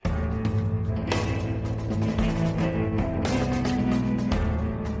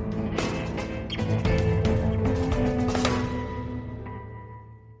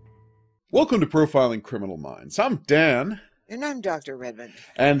Welcome to Profiling Criminal Minds. I'm Dan. And I'm Dr. Redmond.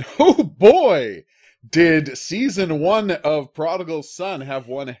 And oh boy, did season 1 of Prodigal Son have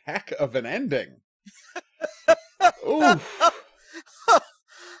one heck of an ending. Oof.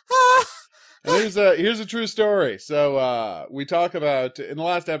 And here's a true story. So we talk about, in the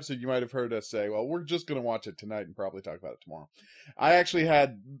last episode, you might have heard us say, well, we're just going to watch it tonight and probably talk about it tomorrow. I actually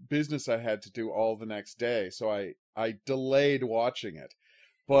had business I had to do all the next day, so I delayed watching it.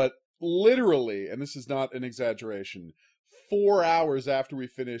 But literally, and this is not an exaggeration, 4 hours after we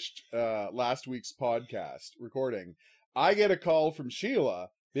finished last week's podcast recording, I get a call from Sheila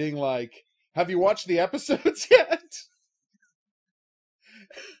being like, have you watched the episodes yet?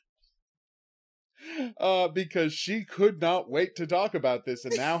 Because she could not wait to talk about this,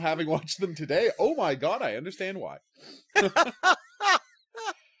 and now having watched them today, oh my god, I understand why.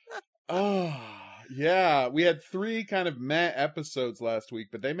 Yeah, we had 3 kind of meh episodes last week,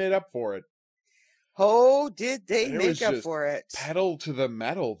 but they made up for it. Oh, did they make up for it? Pedal to the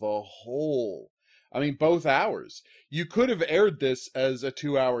metal both hours. You could have aired this as a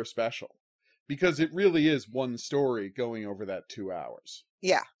 2-hour special, because it really is one story going over that 2 hours.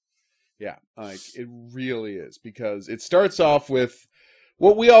 Yeah. Yeah, it really is, because it starts off with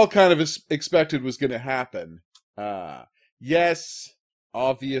what we all kind of expected was going to happen. Yes,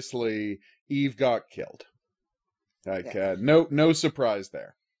 obviously, Eve got killed. No surprise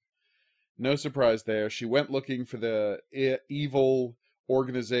there. No surprise there. She went looking for the evil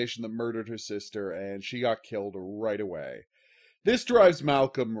organization that murdered her sister, and she got killed right away. This drives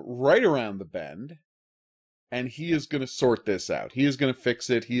Malcolm right around the bend. And he is going to sort this out. He is going to fix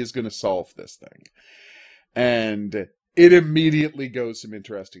it. He is going to solve this thing. And it immediately goes some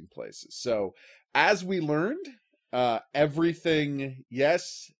interesting places. So, as we learned, everything,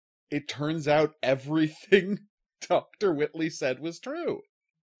 yes, it turns out everything Dr. Whitley said was true.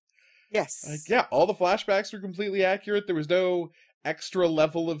 Yes. Yeah, all the flashbacks were completely accurate. There was no extra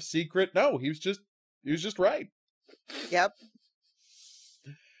level of secret. No, he was just right. Yep.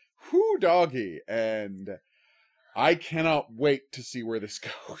 Whoo, doggy. And I cannot wait to see where this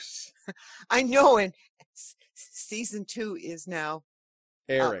goes. I know, and season 2 is now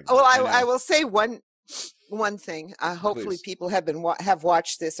airing. I will say one thing. Hopefully, Please. people have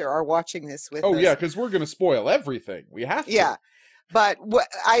watched this or are watching this with us. Oh yeah, because we're going to spoil everything. We have to. Yeah, but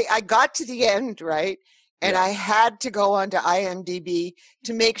I got to the end, right? And I had to go onto IMDb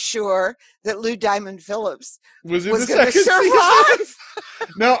to make sure that Lou Diamond Phillips was going to survive.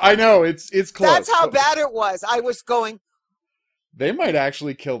 No, I know it's close. That's how bad it was. I was going, they might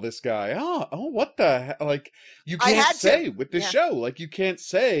actually kill this guy. Oh, what the heck? Like, you can't say with this show. Like, you can't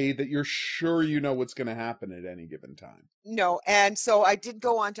say that you're sure you know what's going to happen at any given time. No, and so I did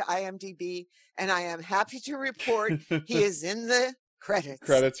go onto IMDb, and I am happy to report he is in the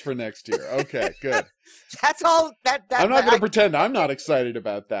credits for next year. Okay, good. That's all. I'm not going to pretend I'm not excited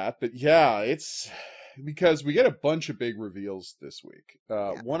about that, but yeah, it's because we get a bunch of big reveals this week,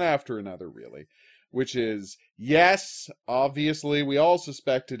 one after another, really. Which is, yes, obviously we all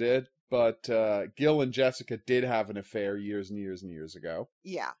suspected it, but Gil and Jessica did have an affair years and years and years ago.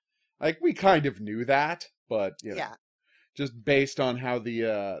 Yeah, like we kind of knew that, but you know, just based on how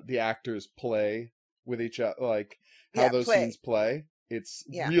the actors play with each other, like how those scenes play. It's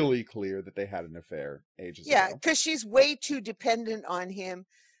really clear that they had an affair ages ago. Yeah, because she's way too dependent on him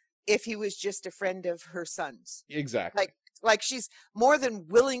if he was just a friend of her son's. Exactly. Like she's more than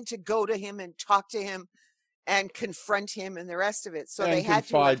willing to go to him and talk to him and confront him and the rest of it. So they had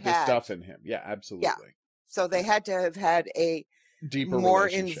to have the stuff in him. Yeah, absolutely. Yeah. So they had to have had a deeper, more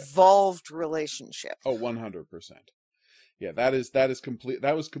involved relationship. Oh, 100%. Yeah, that is complete.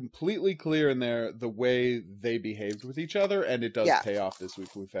 That was completely clear in there, the way they behaved with each other, and it does pay off this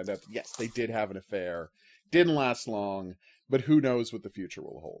week. We found out, yes, they did have an affair. Didn't last long, but who knows what the future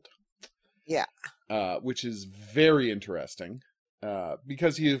will hold. Yeah. Which is very interesting,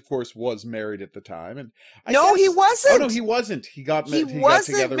 because he, of course, was married at the time. And he wasn't. Oh, no, he wasn't. He got together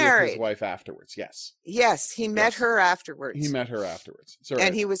with his wife afterwards, yes. Yes, he met her afterwards. Sorry,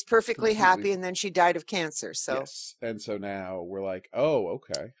 and he was perfectly happy, and then she died of cancer. So yes. And so now we're like, oh,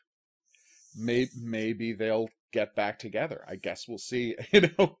 okay. Maybe they'll get back together. I guess we'll see,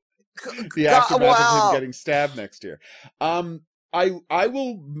 the aftermath of him getting stabbed next year. I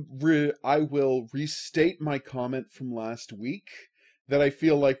will restate my comment from last week that I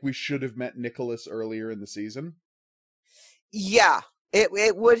feel like we should have met Nicholas earlier in the season. Yeah,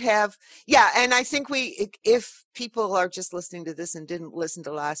 it would have. Yeah, and I think if people are just listening to this and didn't listen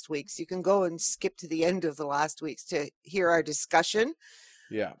to last week's, you can go and skip to the end of the last week's to hear our discussion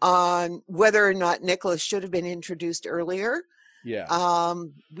Yeah. On whether or not Nicholas should have been introduced earlier. Yeah.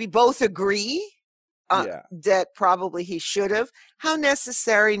 We both agree Yeah. that probably he should have. How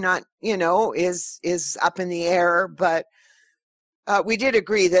necessary, not, is up in the air, but we did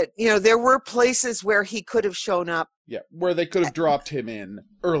agree that, there were places where he could have shown up. Yeah. Where they could have dropped him in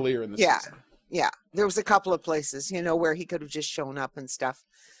earlier in the season. Yeah. There was a couple of places, where he could have just shown up and stuff.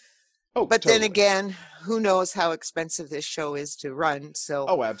 Oh, but totally. then again, who knows how expensive this show is to run? So.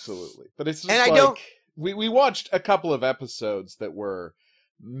 Oh, absolutely. But it's just and I don't. We watched a couple of episodes that were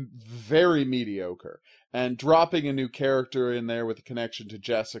very mediocre, and dropping a new character in there with a connection to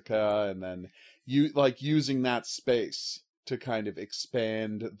Jessica, and then using that space to kind of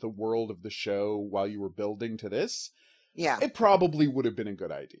expand the world of the show while you were building to this. Yeah. It probably would have been a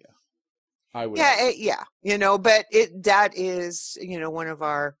good idea. I would. Yeah. But that is, one of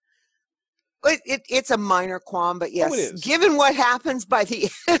our. It's a minor qualm, but yes, given what happens by the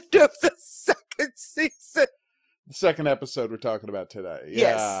end of the second season. The second episode we're talking about today.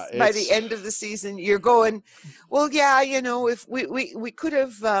 Yes, by the end of the season, you're going, well, yeah, if we could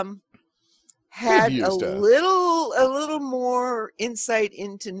have had a little more insight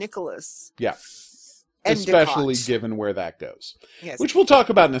into Nicholas. Yeah. Especially given where that goes. Yes. Which we'll talk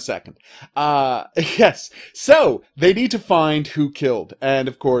about in a second. Yes. So they need to find who killed. And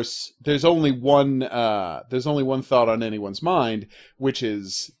of course, there's only one thought on anyone's mind, which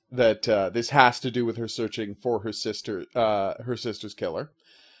is that this has to do with her searching for her sister's killer.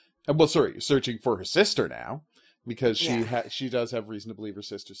 Searching for her sister now, because she does have reason to believe her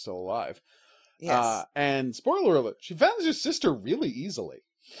sister's still alive. Yes. And spoiler alert, she found her sister really easily.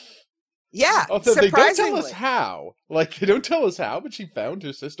 Yeah, surprisingly. They don't tell us how. They don't tell us how, but she found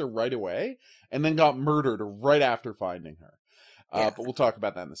her sister right away and then got murdered right after finding her. But we'll talk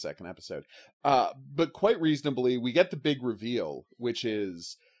about that in the second episode. But quite reasonably, we get the big reveal, which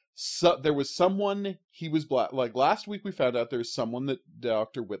is there was someone he was last week we found out there's someone that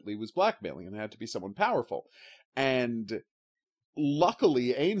Dr. Whitley was blackmailing, and it had to be someone powerful. And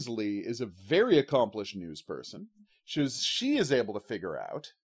luckily, Ainsley is a very accomplished news person. She is able to figure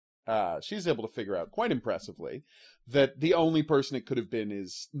out. She's able to figure out quite impressively that the only person it could have been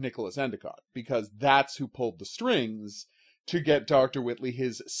is Nicholas Endicott, because that's who pulled the strings to get Dr. Whitley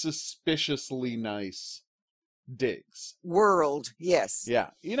his suspiciously nice digs. World, yes. Yeah.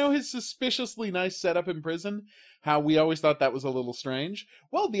 His suspiciously nice setup in prison, how we always thought that was a little strange.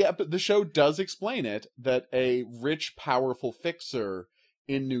 Well, the show does explain it, that a rich, powerful fixer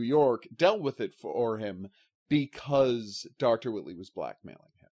in New York dealt with it for him because Dr. Whitley was blackmailing him.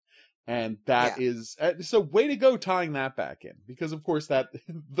 And that is so way to go tying that back in, because of course that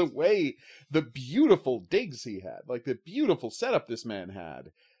the beautiful digs he had, the beautiful setup this man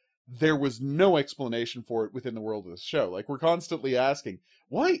had, there was no explanation for it within the world of the show. We're constantly asking,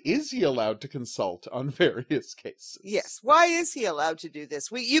 why is he allowed to consult on various cases? Yes, why is he allowed to do this?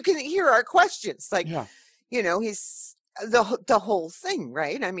 You can hear our questions, he's the whole thing,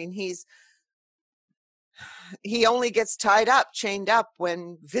 right? I mean, he only gets chained up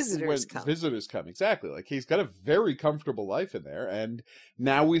when visitors come. Visitors come, exactly. He's got a very comfortable life in there, and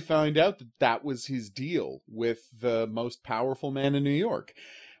now we find out that was his deal with the most powerful man in New York.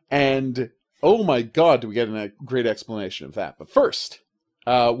 And, oh my God, do we get a great explanation of that. But first,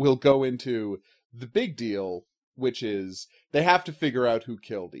 we'll go into the big deal, which is they have to figure out who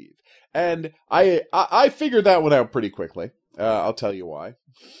killed Eve. And I figured that one out pretty quickly. I'll tell you why.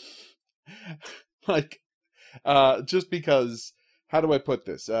 Just because, how do I put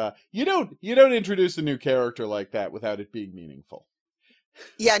this? You don't introduce a new character like that without it being meaningful.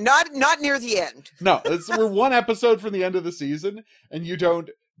 Yeah, not near the end. No, we're one episode from the end of the season, and you don't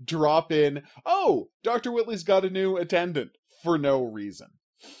drop in, oh, Dr. Whitley's got a new attendant for no reason.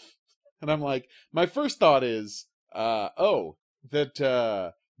 And I'm like, my first thought is,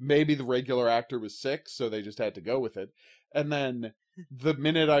 that maybe the regular actor was sick, so they just had to go with it. And then the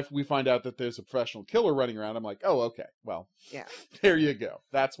minute we find out that there's a professional killer running around, I'm like, oh, okay, well, yeah, there you go.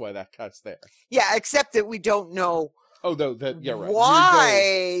 That's why that guy's there. Yeah, except that we don't know. Oh, no, yeah, right.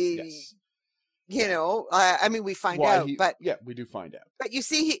 Why? Yes. I mean, we find out, but yeah, we do find out. But you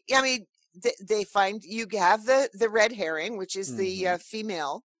see, they find you have the red herring, which is the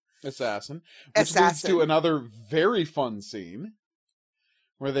female assassin, which leads to another very fun scene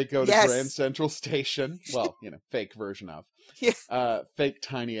where they go to Grand Central Station. Well, fake version of. Yeah. Fake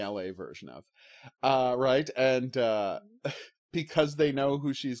tiny LA version of. Right? And because they know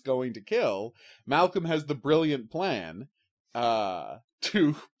who she's going to kill, Malcolm has the brilliant plan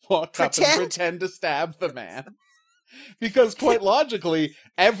to walk up and pretend to stab the man. Because quite logically,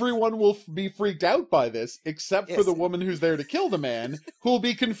 everyone will be freaked out by this, except for Yes. the woman who's there to kill the man, who will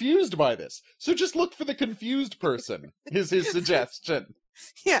be confused by this. So just look for the confused person, is his suggestion.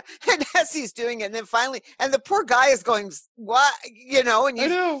 Yeah, and as he's doing it, and then finally, and the poor guy is going, what, and I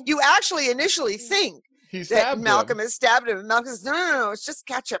know. you actually initially think He that stabbed Malcolm him. has stabbed him, and Malcolm says, no, it's just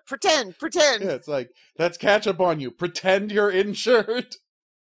ketchup, pretend. Yeah, it's like, that's ketchup on you. Pretend you're injured.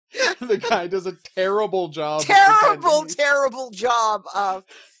 The guy does a terrible job. Terrible job of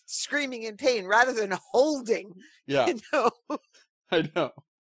screaming in pain rather than holding. Yeah, I know.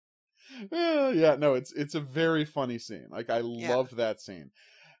 Yeah, no, it's a very funny scene. Like, I loved that scene.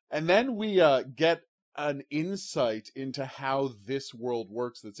 And then we get an insight into how this world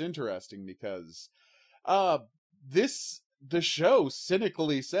works that's interesting, because the show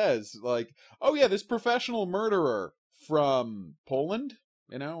cynically says, like, oh yeah, this professional murderer from Poland,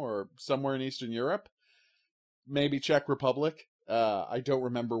 or somewhere in Eastern Europe, maybe Czech Republic. I don't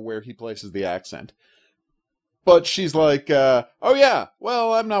remember where he places the accent. But she's like, oh yeah,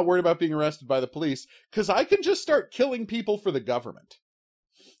 well, I'm not worried about being arrested by the police, because I can just start killing people for the government.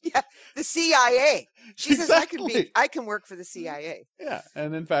 Yeah, the CIA. She Exactly. says, I can work for the CIA. Yeah,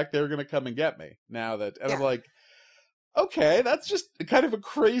 and in fact, they're going to come and get me now that, and Yeah. I'm like, okay, that's just kind of a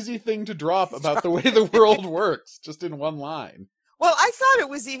crazy thing to drop about the way the world works, just in one line. Well, I thought it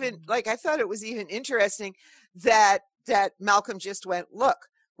was even interesting that Malcolm just went, look,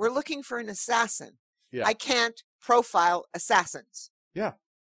 we're looking for an assassin. Yeah. I can't profile assassons. Yeah.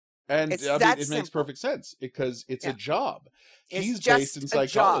 And It's I mean, that it makes simple. perfect sense, because it's Yeah. a job. It's He's just based in a job.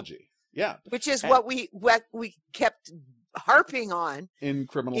 psychology. Yeah. Which is And- what we kept harping on In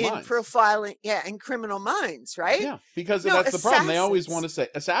Criminal in Minds. profiling, in Criminal Minds, right? Yeah, because No, that's the problem. They always assassins. want to say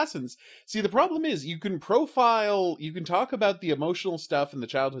assassins. See, the problem is you can profile, you can talk about the emotional stuff and the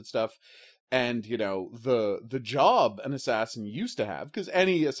childhood stuff, and the job an assassin used to have, because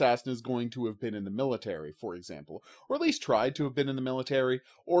any assassin is going to have been in the military, for example, or at least tried to have been in the military,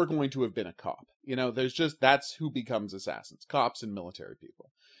 or going to have been a cop. That's who becomes assassins: cops and military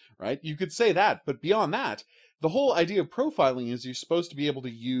people, right? You could say that, but beyond that, the whole idea of profiling is you're supposed to be able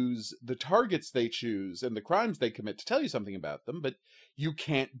to use the targets they choose and the crimes they commit to tell you something about them, but you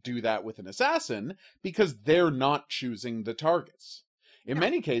can't do that with an assassin because they're not choosing the targets. In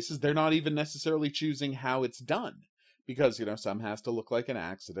many cases, they're not even necessarily choosing how it's done, because, some has to look like an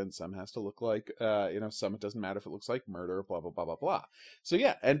accident, some has to look like, some it doesn't matter if it looks like murder, blah, blah, blah, blah, blah. So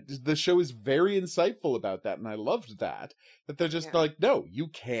yeah, and the show is very insightful about that, and I loved that they're just like, no, you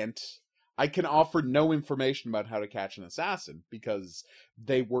can't. I can offer no information about how to catch an assassin, because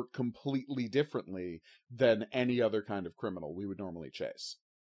they work completely differently than any other kind of criminal we would normally chase.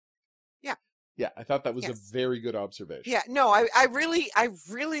 Yeah. Yeah, I thought that was Yes. a very good observation. Yeah, no, I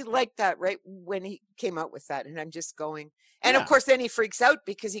really liked that right when he came out with that, and I'm just going, and Yeah. of course then he freaks out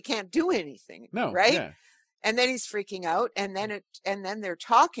because he can't do anything. No, right? yeah. And then he's freaking out, and then they're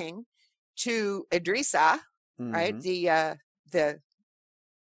talking to Idrissa, right? Mhm.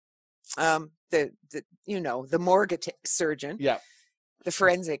 The morgue surgeon, Yeah. the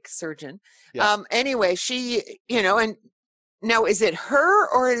forensic surgeon. Yeah. Anyway, she, and now is it her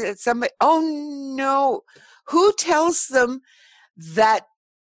or is it somebody? Oh no, who tells them that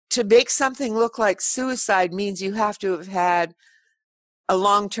to make something look like suicide means you have to have had a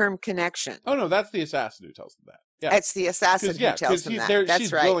long-term connection? Oh no, that's the assassin who tells them that. Yeah. It's the assassin who tells them that. That's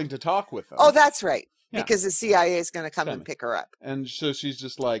she's right. willing to talk with them. Oh, that's right. Yeah. Because the CIA is going to come and Coming. pick her up. And so she's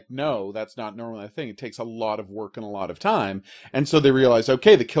just like, no, that's not normally a thing. It takes a lot of work and a lot of time. And so they realize,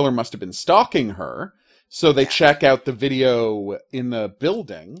 okay, the killer must have been stalking her. So they check out the video in the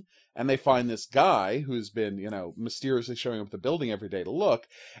building, and they find this guy who's been, mysteriously showing up at the building every day to look.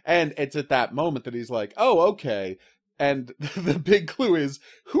 And it's at that moment that he's like, oh, okay. And the big clue is,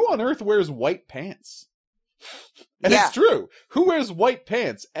 who on earth wears white pants? And it's true. Who wears white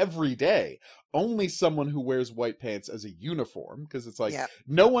pants every day? Only someone who wears white pants as a uniform, because it's like,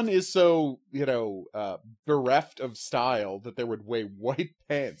 no one is so, bereft of style that they would wear white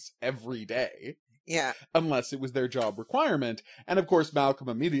pants every day. Yeah. Unless it was their job requirement. And of course, Malcolm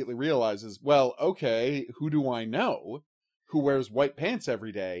immediately realizes, well, okay, who do I know who wears white pants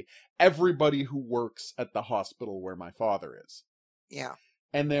every day? Everybody who works at the hospital where my father is. Yeah.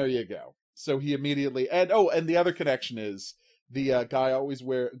 And there you go. So he immediately, and the other connection is, the guy always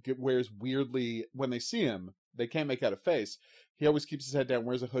wears weirdly, when they see him, they can't make out a face. He always keeps his head down,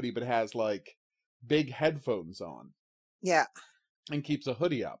 wears a hoodie, but has like big headphones on. Yeah. And keeps a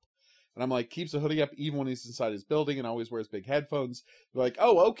hoodie up. And I'm like, keeps a hoodie up even when he's inside his building, and always wears big headphones. They're like,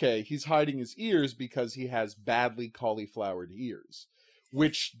 oh, okay, he's hiding his ears because he has badly cauliflowered ears.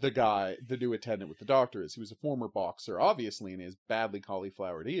 which the new attendant with the doctor is. He was a former boxer, obviously, and he has badly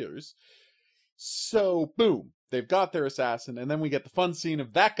cauliflowered ears. So, boom, they've got their assassin, and then we get the fun scene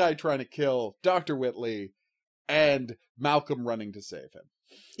of that guy trying to kill Dr. Whitley and Malcolm running to save him.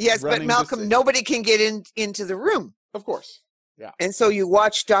 Yes, but Malcolm, nobody can get into the room. Of course, yeah. And so you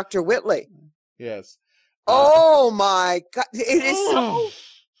watch Dr. Whitley. Yes. Oh my God, it is so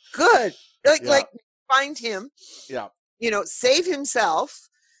good. Like find him. Yeah. Save himself.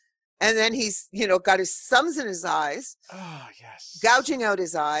 And then he's, got his thumbs in his eyes. Ah, yes. Gouging out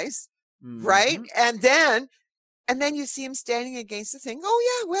his eyes. Mm-hmm. Right? And then you see him standing against the thing.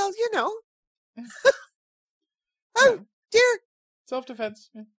 Oh, yeah, well, oh, dear.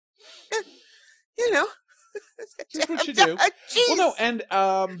 Self-defense. Yeah. That's what you do. Well, no, and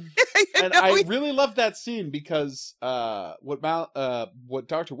I really love that scene because what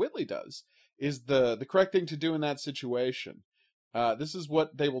Dr. Whitley does is the correct thing to do in that situation. This is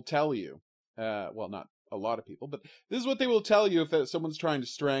what they will tell you. Well, not a lot of people, but this is what they will tell you if someone's trying to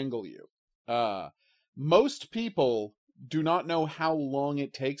strangle you. Most people do not know how long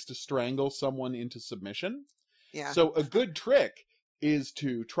it takes to strangle someone into submission. Yeah. So a good trick is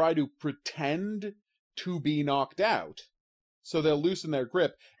to try to pretend to be knocked out, so they'll loosen their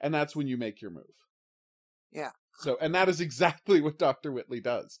grip, and that's when you make your move. Yeah. So, and that is exactly what Dr. Whitley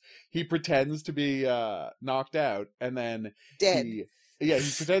does. He pretends to be knocked out, and then dead. He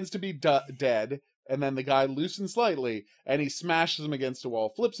pretends to be dead, and then the guy loosens slightly, and he smashes him against a wall,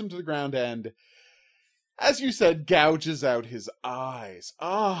 flips him to the ground, and, as you said, gouges out his eyes.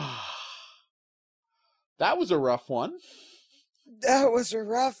 That was a rough one. That was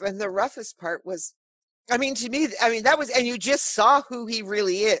rough, and the roughest part was, to me, that was, and you just saw who he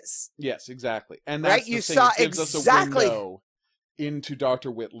really is. Yes, exactly. And that's right? You saw it gives exactly us a window into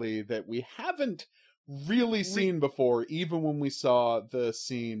Dr. Whitley that we haven't really seen before, even when we saw the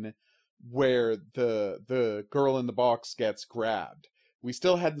scene where the girl in the box gets grabbed. We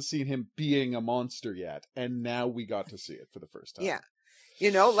still hadn't seen him being a monster yet, and now we got to see it for the first time. Yeah.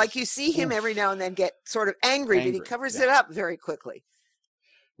 Like you see him every now and then get sort of angry, but he covers it up very quickly.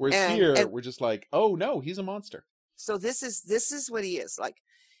 Whereas here, we're just like, oh no, he's a monster. So this is what he is. Like,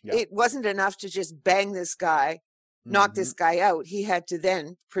 it wasn't enough to just bang this guy, knock this guy out. He had to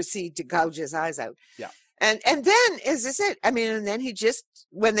then proceed to gouge his eyes out. Yeah. And then, is this it? And then he just,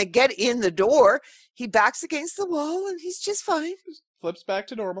 when they get in the door, he backs against the wall and he's just fine. Just flips back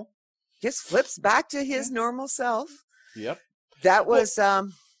to normal. Just flips back to his normal self. Yep. That was, I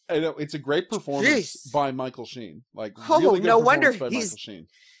know, it's a great performance by Michael Sheen. Like, really good performance by Michael Sheen.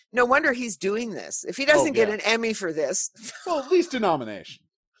 No wonder he's doing this. If he doesn't get an Emmy for this. Well, at least a nomination.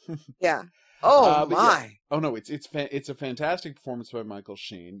 Yeah. Oh, my. Yeah. Oh, no, it's a fantastic performance by Michael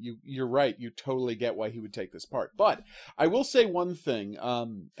Sheen. You're right. You totally get why he would take this part. But I will say one thing,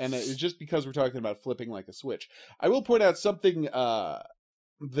 and it's just because we're talking about flipping like a switch. I will point out something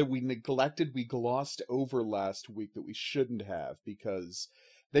that we glossed over last week that we shouldn't have, because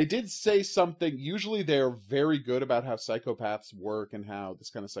they did say something. Usually they're very good about how psychopaths work and how this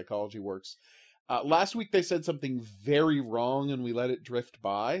kind of psychology works. Last week they said something very wrong and we let it drift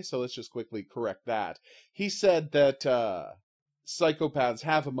by, so let's just quickly correct that. He said that psychopaths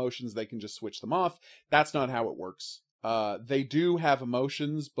have emotions, they can just switch them off. That's not how it works. They do have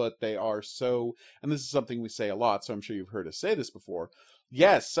emotions, but they are so, and this is something we say a lot, so I'm sure you've heard us say this before.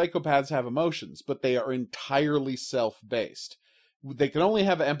 Yes, psychopaths have emotions, but they are entirely self-based. They can only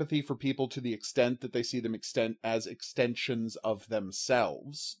have empathy for people to the extent that they see them as extensions of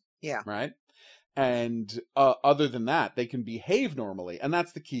themselves. Yeah. Right? And other than that, they can behave normally, and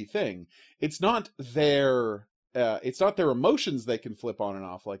that's the key thing. It's not their emotions they can flip on and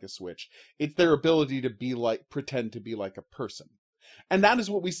off like a switch. It's their ability to pretend to be like a person. And that is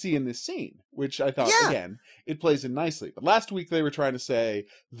what we see in this scene, which I thought, again, it plays in nicely. But last week they were trying to say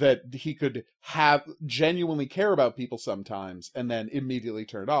that he could genuinely care about people sometimes and then immediately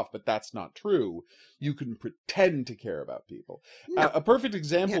turn it off. But that's not true. You can pretend to care about people. No. A perfect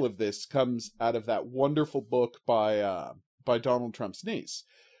example of this comes out of that wonderful book by Donald Trump's niece,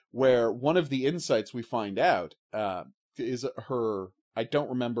 where one of the insights we find out is her... I don't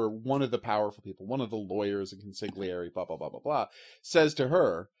remember, one of the powerful people, one of the lawyers, a consigliere, blah, blah, blah, blah, blah, says to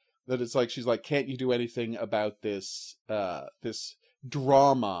her that it's like, she's like, can't you do anything about this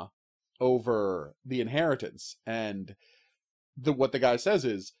drama over the inheritance? And what the guy says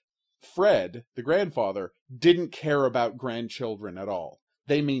is, Fred, the grandfather, didn't care about grandchildren at all.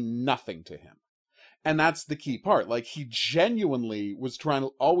 They mean nothing to him. And that's the key part. Like, he genuinely was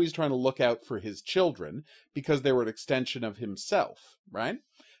always trying to look out for his children because they were an extension of himself, right?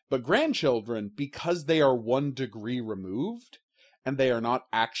 But grandchildren, because they are 1 degree removed, and they are not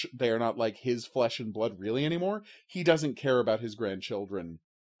like his flesh and blood really anymore, he doesn't care about his grandchildren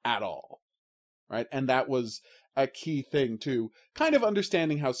at all. Right? And that was a key thing to kind of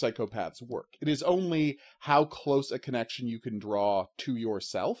understanding how psychopaths work. It is only how close a connection you can draw to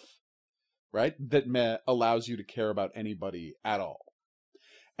yourself, right, that allows you to care about anybody at all.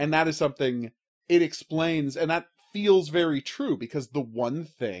 And that is something it explains, and that feels very true, because the one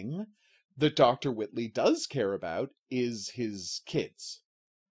thing that Dr. Whitley does care about is his kids.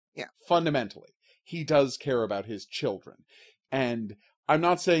 Yeah. Fundamentally. He does care about his children. And I'm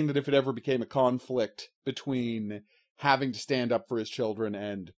not saying that if it ever became a conflict between having to stand up for his children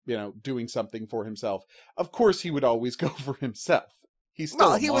and, doing something for himself, of course he would always go for himself. He's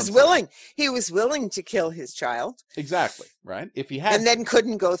still he was willing. He was willing to kill his child. Exactly, right? If he had, and then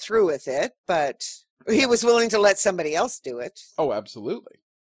couldn't go through with it, but he was willing to let somebody else do it. Oh, absolutely.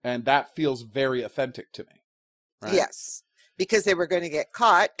 And that feels very authentic to me. Right? Yes, because they were going to get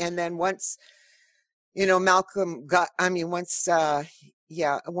caught, and then once Malcolm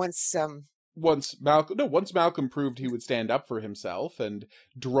once Malcolm proved he would stand up for himself and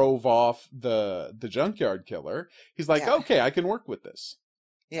drove off the junkyard killer, he's like, okay, I can work with this.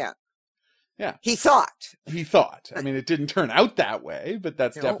 Yeah. Yeah. He thought. I mean, it didn't turn out that way, but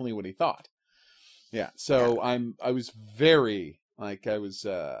that's definitely what he thought. Yeah. So I was very, I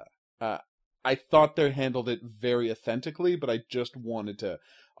thought they handled it very authentically, but I just wanted to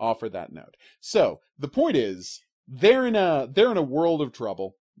offer that note. So the point is, they're in a world of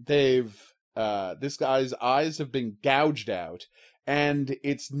trouble. This guy's eyes have been gouged out, and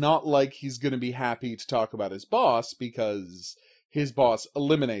it's not like he's going to be happy to talk about his boss, because his boss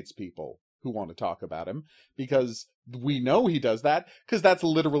eliminates people who want to talk about him, because we know he does that, because that's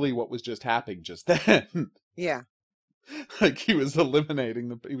literally what was just happening just then. Yeah. Like he was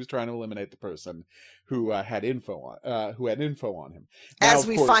trying to eliminate the person who had info on him. Now, as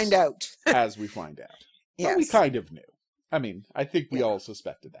we find out. As we find out. Yes. But we kind of knew. I mean, I think we all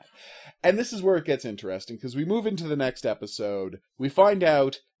suspected that. And this is where it gets interesting, because we move into the next episode. We find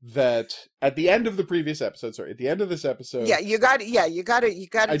out that at the end of this episode. Yeah, you got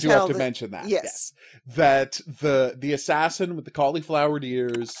to I do have to mention that. Yes. That the assassin with the cauliflowered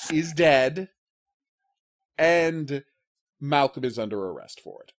ears is dead, and Malcolm is under arrest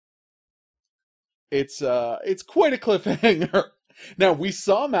for it. It's quite a cliffhanger. Now, we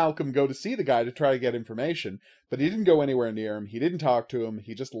saw Malcolm go to see the guy to try to get information, but he didn't go anywhere near him. He didn't talk to him.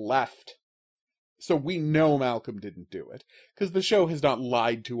 He just left. So we know Malcolm didn't do it, because the show has not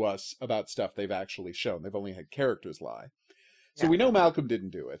lied to us about stuff they've actually shown. They've only had characters lie. So we know Malcolm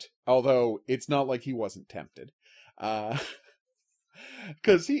didn't do it, although it's not like he wasn't tempted.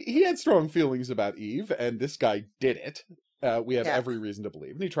 Because he had strong feelings about Eve, and this guy did it. We have every reason to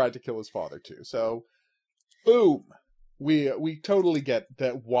believe. And he tried to kill his father, too. So, boom. We totally get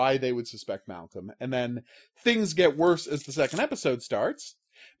that why they would suspect Malcolm. And then things get worse as the second episode starts,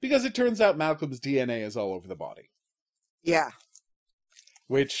 because it turns out Malcolm's DNA is all over the body. Yeah.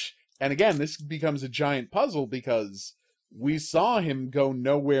 And again, this becomes a giant puzzle, because we saw him go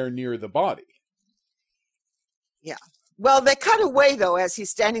nowhere near the body. Yeah. Well, they cut away, though, as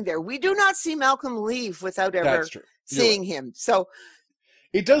he's standing there. We do not see Malcolm leave without ever seeing him. So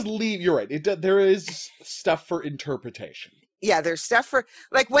it does leave. You're right. There is stuff for interpretation. Yeah, there's stuff for,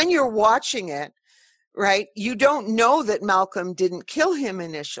 like, when you're watching it, right, you don't know that Malcolm didn't kill him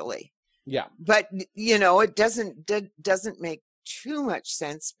initially. Yeah. But, it doesn't make too much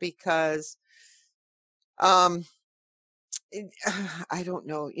sense, because I don't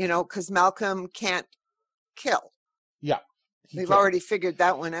know, because Malcolm can't kill. Yeah. We've already figured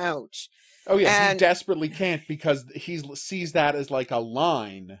that one out. Oh, yes, he desperately can't, because he sees that as like a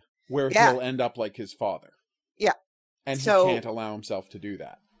line where he'll end up like his father. Yeah. And he can't allow himself to do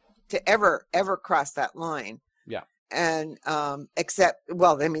that. To ever cross that line. Yeah. And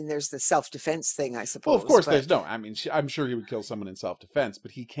there's the self-defense thing, I suppose. Well, of course there's no. I mean, I'm sure he would kill someone in self-defense,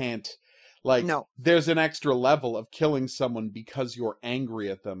 but he can't. Like, no. There's an extra level of killing someone because you're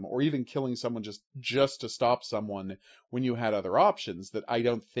angry at them, or even killing someone just to stop someone when you had other options that I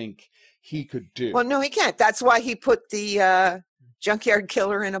don't think he could do. Well, no, he can't. That's why he put the junkyard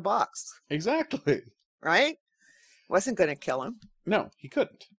killer in a box. Exactly. Right? Wasn't going to kill him. No, he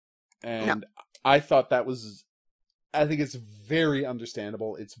couldn't. And I thought I think it's very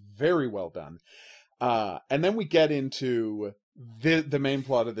understandable. It's very well done. And then we get into the main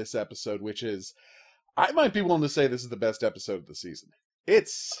plot of this episode, which is, I might be willing to say this is the best episode of the season.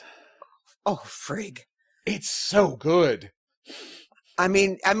 It's... Oh, frig. It's so good. I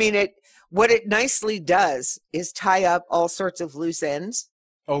mean, what it nicely does is tie up all sorts of loose ends.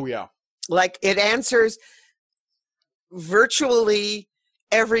 Oh, yeah. Like, it answers... virtually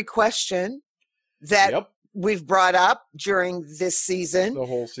every question that Yep. we've brought up during this season, The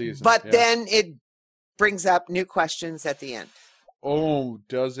whole season. but yeah. then it brings up new questions at the end, Oh,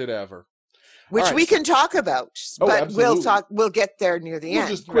 does it ever? which All right, we can talk about, Oh, but absolutely. we'll get there near the We'll end,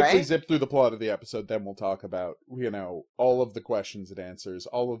 just quickly right? zip through the plot of the episode, then we'll talk about, all of the questions it answers,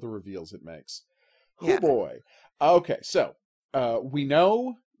 all of the reveals it makes. Yeah. Oh boy. Okay, so we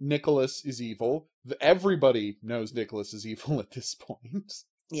know Nicholas is evil. Everybody knows Nicholas is evil at this point.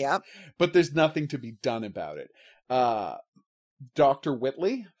 Yeah. But there's nothing to be done about it. Dr.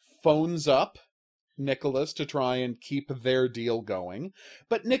 Whitley phones up Nicholas to try and keep their deal going,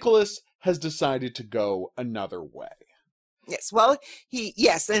 but Nicholas has decided to go another way. Yes. Well,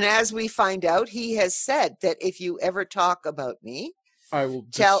 and as we find out, he has said that if you ever talk about me, I will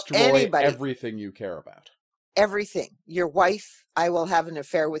tell destroy anybody everything you care about. everything. Your wife, I will have an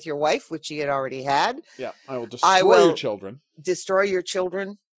affair with your wife, which he had already had. Yeah, I will destroy your children. Destroy your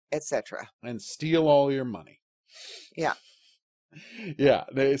children, etc. And steal all your money. Yeah. Yeah,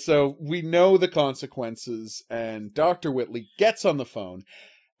 so we know the consequences, and Dr. Whitley gets on the phone,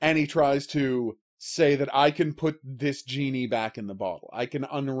 and he tries to say that I can put this genie back in the bottle. I can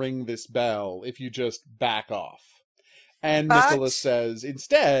unring this bell if you just back off. And Nicholas says,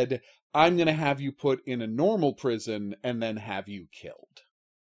 instead, I'm going to have you put in a normal prison and then have you killed.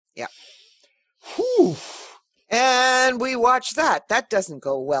 Yeah. Whew. And we watch that. That doesn't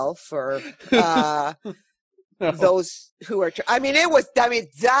go well for No. those who are.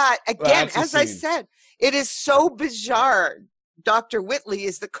 That again, That's a as I scene. said, it is so bizarre. Dr. Whitley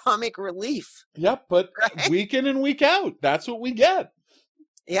is the comic relief. Yep, but Right? week in and week out, that's what we get.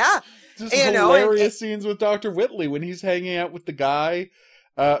 Yeah. Just hilarious scenes with Dr. Whitley when he's hanging out with the guy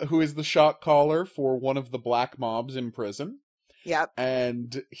who is the shot caller for one of the black mobs in prison. Yep.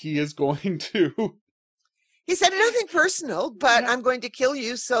 And he is going to... He said nothing personal, but I'm going to kill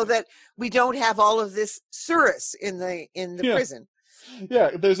you so that we don't have all of this surus in the prison.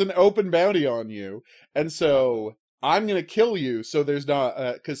 Yeah, there's an open bounty on you, and so I'm going to kill you so there's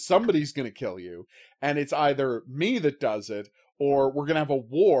not... because somebody's going to kill you, and it's either me that does it, or we're going to have a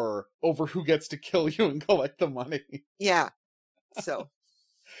war over who gets to kill you and collect the money. Yeah. So...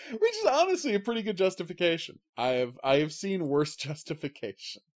 Which is honestly a pretty good justification. I have seen worse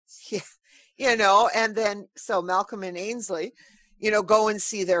justifications. Yeah. And then so Malcolm and Ainsley, go and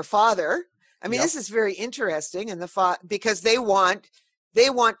see their father. I mean, This is very interesting, and because they want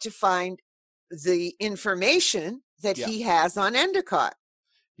to find the information that he has on Endicott.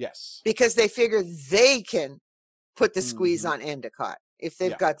 Yes. Because they figure they can put the squeeze on Endicott if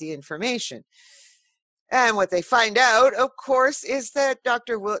they've got the information. And what they find out, of course, is that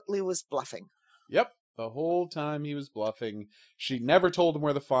Dr. Whitley was bluffing. Yep. The whole time he was bluffing. She never told him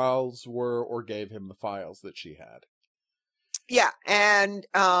where the files were or gave him the files that she had. Yeah. And,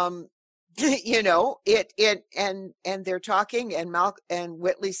 and they're talking, and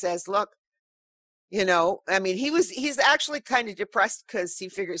Whitley says, look, he's actually kind of depressed because he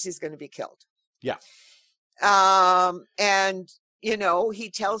figures he's going to be killed. Yeah. And,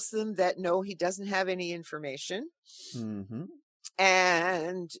 he tells them that no, he doesn't have any information. Mm-hmm.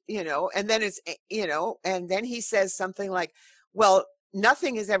 And, and then and then he says something like, well,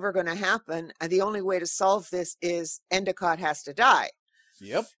 nothing is ever going to happen. And the only way to solve this is Endicott has to die.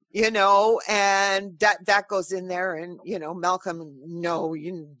 Yep. And that goes in there, and, Malcolm, no,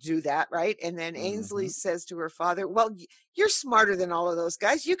 you didn't do that. Right. And then Ainsley says to her father, well, you're smarter than all of those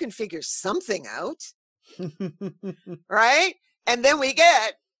guys. You can figure something out. Right. And then we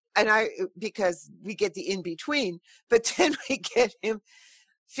get, because we get the in between, but then we get him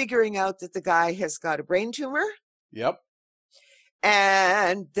figuring out that the guy has got a brain tumor. Yep.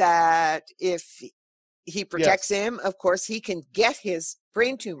 And that if he protects him, of course, he can get his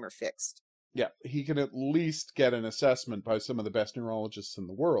brain tumor fixed. Yeah, he can at least get an assessment by some of the best neurologists in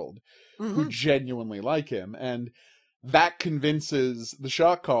the world who genuinely like him. And that convinces the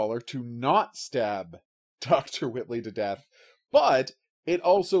shot caller to not stab Dr. Whitley to death. But it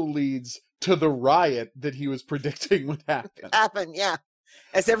also leads to the riot that he was predicting would happen. Yeah.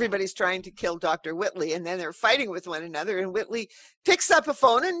 As everybody's trying to kill Dr. Whitley, and then they're fighting with one another, and Whitley picks up a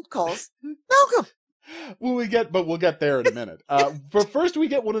phone and calls Malcolm. We'll get there in a minute. But first we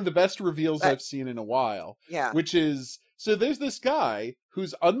get one of the best reveals I've seen in a while. Yeah. Which is, so there's this guy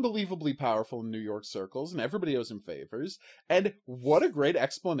who's unbelievably powerful in New York circles, and everybody owes him favors, and what a great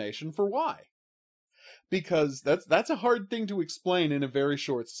explanation for why. Because that's a hard thing to explain in a very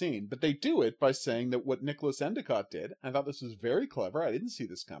short scene, but they do it by saying that what Nicholas Endicott did, I thought this was very clever, I didn't see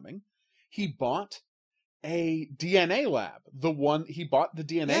this coming, he bought a DNA lab. He bought the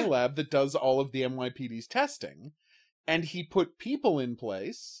DNA lab that does all of the NYPD's testing, and he put people in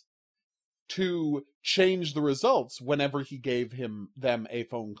place to change the results whenever he gave them a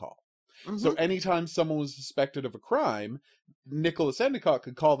phone call. Mhm. So anytime someone was suspected of a crime, Nicholas Endicott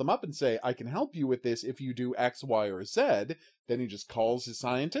could call them up and say, I can help you with this if you do X, Y, or Z. Then he just calls his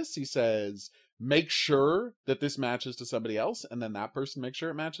scientists. He says, make sure that this matches to somebody else. And then that person makes sure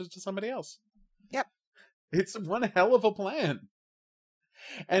it matches to somebody else. Yep. It's one hell of a plan.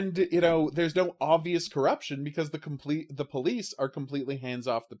 And, there's no obvious corruption because the police are completely hands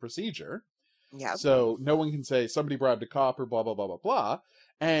off the procedure. Yeah. So no one can say somebody bribed a cop or blah, blah, blah, blah, blah.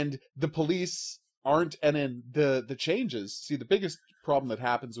 And the police aren't, and then the changes. See, the biggest problem that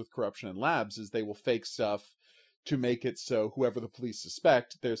happens with corruption in labs is they will fake stuff to make it so whoever the police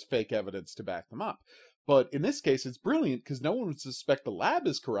suspect, there's fake evidence to back them up. But in this case, it's brilliant because no one would suspect the lab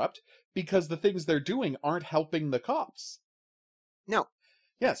is corrupt because the things they're doing aren't helping the cops. No.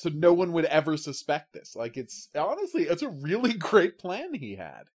 Yeah, so no one would ever suspect this. Like, it's a really great plan he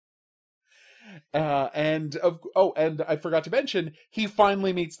had. And I forgot to mention, he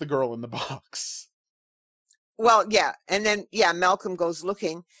finally meets the girl in the box. Well, yeah, and then Malcolm goes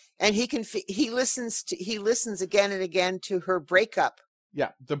looking, and he listens again and again to her breakup.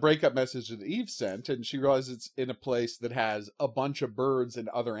 Yeah, the breakup message that Eve sent, and she realizes it's in a place that has a bunch of birds and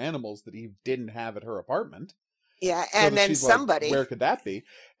other animals that Eve didn't have at her apartment. Yeah, and then somebody. Like, where could that be?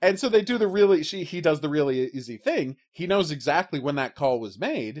 And so he does the really easy thing. He knows exactly when that call was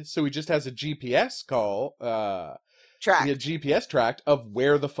made, so he just has a GPS call, track. A GPS tract of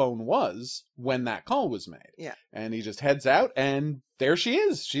where the phone was when that call was made. Yeah. And he just heads out, and there she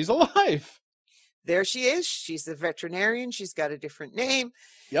is. She's alive. There she is. She's a veterinarian. She's got a different name.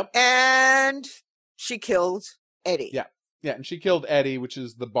 Yep. And she killed Eddie. Yeah. Yeah, and she killed Eddie, which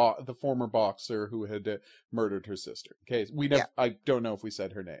is the former boxer who had murdered her sister. Okay, I don't know if we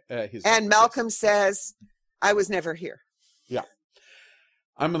said her name. His and name. Malcolm says, "I was never here." Yeah,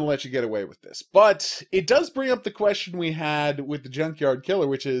 I'm going to let you get away with this, but it does bring up the question we had with the Junkyard Killer,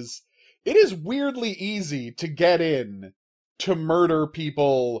 which is, it is weirdly easy to get in to murder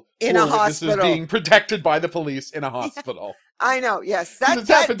people in a hospital, being protected by the police in a hospital. I know, yes. It's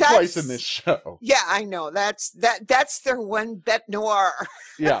happened twice in this show. Yeah, I know. That's their one bête noire.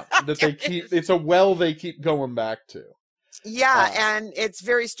 Yeah, that they keep. It's a well they keep going back to. Yeah, and it's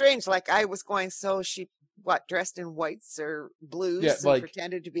very strange. Like, I was going, so she dressed in whites or blues, and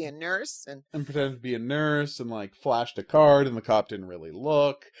pretended to be a nurse, and pretended to be a nurse, and flashed a card, and the cop didn't really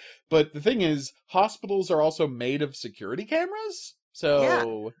look. But the thing is, hospitals are also made of security cameras, so.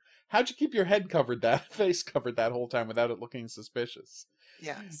 Yeah. How'd you keep your face covered that whole time without it looking suspicious?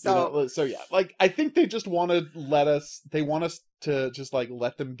 Yeah. So yeah, I think they just want to want us to just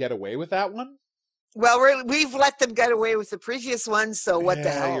let them get away with that one. Well, we've let them get away with the previous one, so what the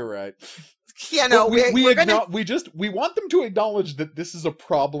hell? You're right. We want them to acknowledge that this is a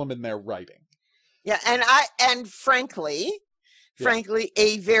problem in their writing. Yeah, and frankly,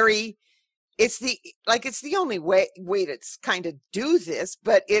 it's the only way to kind of do this,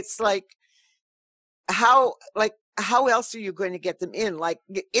 but it's how else are you going to get them in?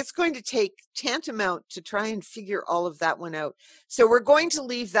 It's going to take tantamount to try and figure all of that one out. So we're going to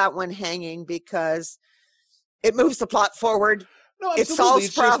leave that one hanging because it moves the plot forward. No, it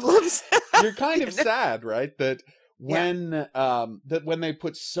solves problems. You're kind of sad, right? That when they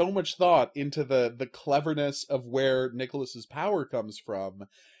put so much thought into the cleverness of where Nicholas's power comes from,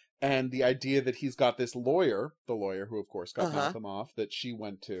 and the idea that he's got this lawyer, the lawyer who, of course, got Malcolm off, that she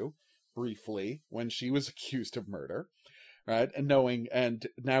went to briefly when she was accused of murder, right? And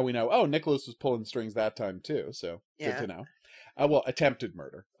now we know, Nicholas was pulling strings that time too, so good to know. Attempted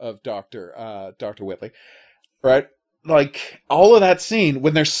murder of Dr. Whitley, right? All of that scene,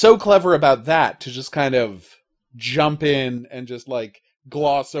 when they're so clever about that, to just kind of jump in and just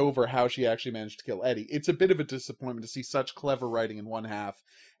gloss over how she actually managed to kill Eddie. It's a bit of a disappointment to see such clever writing in one half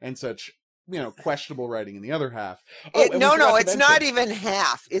and such, questionable writing in the other half. It's not even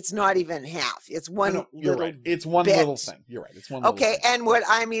half. It's not even half. It's one you're little right. It's one bit. little thing. You're right. It's one little thing. And what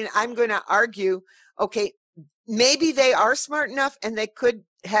I'm going to argue, maybe they are smart enough and they could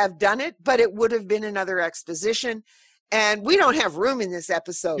have done it, but it would have been another exposition. And we don't have room in this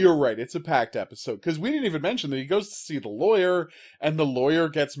episode. You're right. It's a packed episode. Because we didn't even mention that he goes to see the lawyer, and the lawyer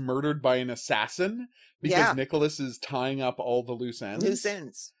gets murdered by an assassin because Nicholas is tying up all the loose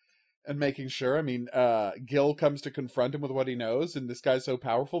ends. And making sure. Gil comes to confront him with what he knows, and this guy's so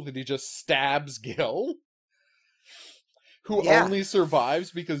powerful that he just stabs Gil, who only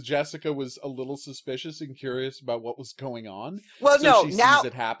survives because Jessica was a little suspicious and curious about what was going on. Well, so she sees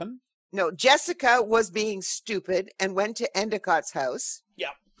it happen. No, Jessica was being stupid and went to Endicott's house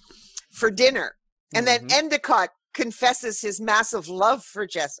for dinner. And then Endicott confesses his massive love for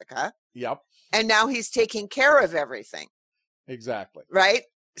Jessica, Yep. and now he's taking care of everything, Exactly. right?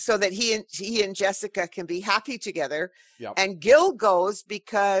 So that he and Jessica can be happy together. Yep. And Gil goes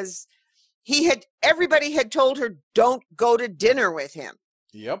because everybody had told her don't go to dinner with him.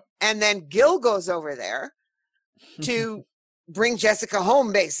 Yep. And then Gil goes over there to bring Jessica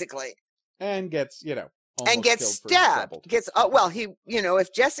home, basically. And gets, And gets stabbed.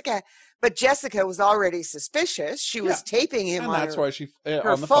 But Jessica was already suspicious. She was taping him and on that's her, why she her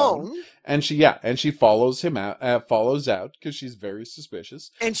on the phone. And she follows him out, follows out because she's very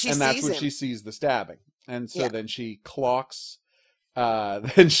suspicious. And that's when she sees the stabbing. And so then she clocks,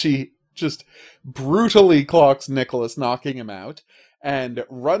 then she just brutally clocks Nicholas, knocking him out, and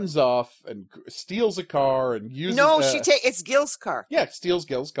runs off and steals a car and uses... No, it's Gil's car. Yeah, steals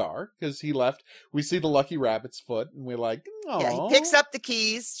Gil's car because he left. We see the Lucky Rabbit's foot, and we're like, oh. Yeah, he picks up the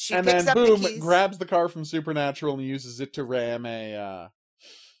keys. She and picks then, up boom, the keys. grabs the car from Supernatural and uses it to ram a...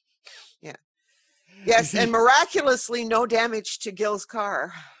 Yeah. Yes, and miraculously no damage to Gil's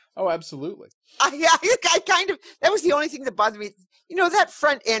car. Oh, absolutely. I kind of... That was the only thing that bothered me. That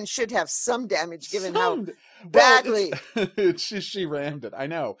front end should have some damage given how badly... she rammed it, I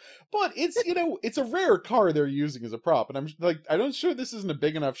know. But it's, it's a rare car they're using as a prop. And I'm like, I'm sure this isn't a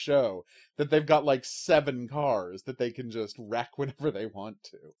big enough show that they've got like 7 cars that they can just wreck whenever they want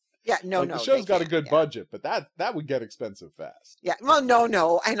to. Yeah, no. The show's got a good budget, but that would get expensive fast. Yeah, well,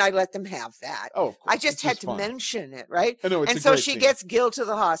 no, and I let them have that. Oh, of course. I just had to mention it, right? I know, and so she gets Gil to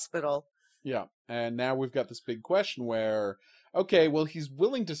the hospital. Yeah, and now we've got this big question where, okay, well, he's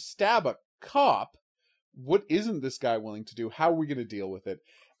willing to stab a cop. What isn't this guy willing to do? How are we going to deal with it?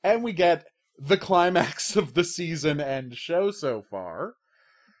 And we get the climax of the season and show so far.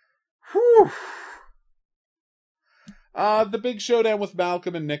 Whew. The big showdown with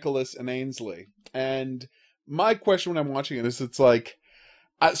Malcolm and Nicholas and Ainsley. And my question when I'm watching it is, it's like...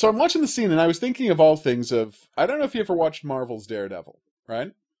 so I'm watching the scene and I was thinking of all things of... I don't know if you ever watched Marvel's Daredevil,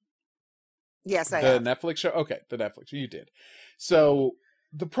 right? Yes, I have. The Netflix show? Okay, the Netflix show. You did. So,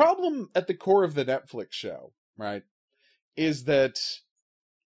 the problem at the core of the Netflix show, right, is that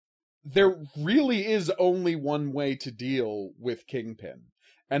there really is only one way to deal with Kingpin,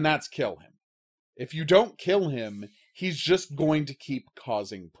 and that's kill him. If you don't kill him, he's just going to keep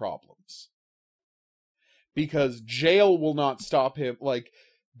causing problems. Because jail will not stop him. Like,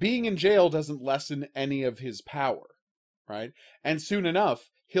 being in jail doesn't lessen any of his power, right? And soon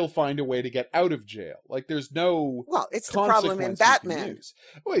enough, he'll find a way to get out of jail. Like, there's no... Well, it's the problem in Batman.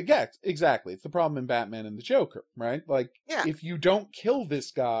 Well, yeah, exactly. It's the problem in Batman and the Joker, right? Like, if you don't kill this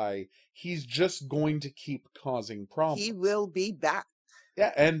guy, he's just going to keep causing problems. He will be back.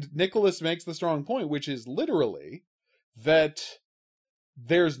 Yeah, and Nicholas makes the strong point, which is literally that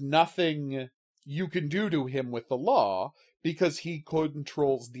there's nothing you can do to him with the law because he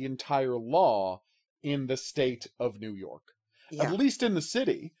controls the entire law in the state of New York. Yeah. At least in the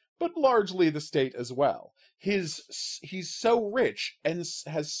city, but largely the state as well. He's so rich and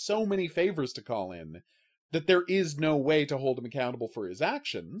has so many favors to call in that there is no way to hold him accountable for his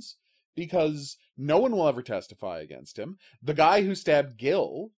actions because no one will ever testify against him. The guy who stabbed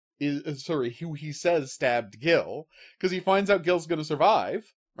Gil who he says stabbed Gil, because he finds out Gil's going to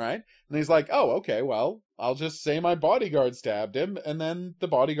survive, right? And he's like, oh, okay, well, I'll just say my bodyguard stabbed him, and then the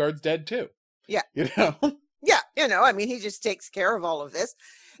bodyguard's dead too. Yeah. Yeah, he just takes care of all of this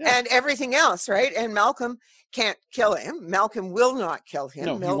and everything else, right? And Malcolm can't kill him. Malcolm will not kill him.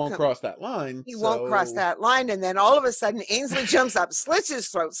 No, he won't cross that line. He won't cross that line. And then all of a sudden, Ainsley jumps up, slits his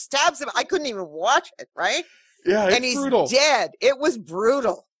throat, stabs him. I couldn't even watch it, right? Yeah, it's and he's brutal. Dead. It was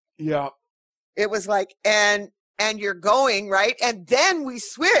brutal. Yeah. It was like, and you're going, right? And then we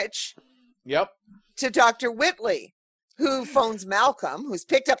switch to Dr. Whitley, who phones Malcolm, who's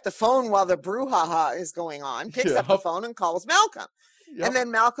picked up the phone while the brouhaha is going on, picks up the phone and calls Malcolm. Yep. And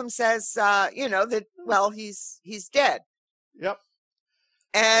then Malcolm says, that, well, he's dead. Yep.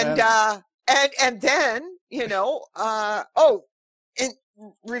 And then, and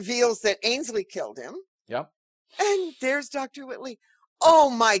reveals that Ainsley killed him. Yep. And there's Dr. Whitley.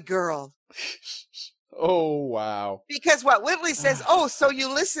 Oh, my girl. Oh, wow. Because what Whitley says, oh, so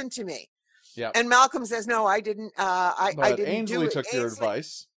you listened to me. Yeah. And Malcolm says, no, I didn't. I didn't Ainsley do it. took your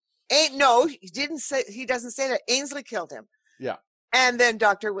advice. No, he doesn't say that. Ainsley killed him. Yeah. And then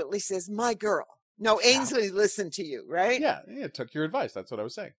Dr. Whitley says, my girl. No, Ainsley listened to you, right? Yeah, took your advice. That's what I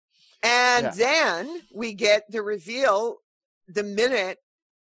was saying. And then we get the reveal the minute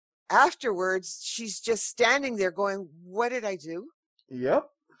afterwards. She's just standing there going, what did I do? Yep.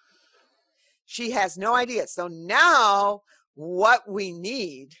 She has no idea. So now what we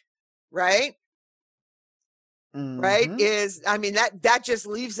need, right, right? Mhm. Is, I mean, that just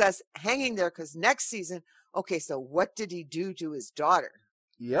leaves us hanging there, because next season, okay, so what did he do to his daughter?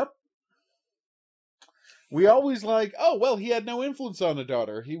 Yep. We always like, oh well, he had no influence on a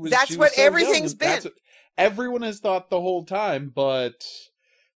daughter. She That's was what so young, everything's and that's been. what everyone has thought the whole time. But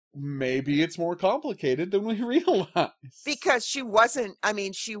maybe it's more complicated than we realize. Because she wasn't, I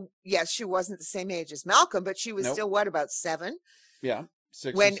mean, she wasn't the same age as Malcolm, but she was Nope. still, what, about 7 Yeah,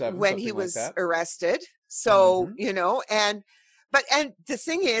 6 or when 7, when something he like was that. arrested. So, Mhm. you know, and the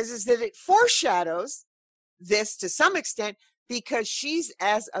thing is that it foreshadows this to some extent, because she's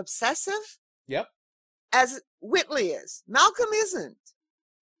as obsessive Yep. as Whitley is. Malcolm isn't.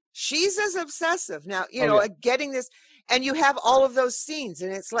 She's as obsessive. Now, you Oh, know, yeah. getting this, and you have all of those scenes,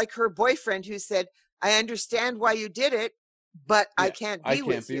 and it's like her boyfriend who said, I understand why you did it, but I Yeah, can't I be can't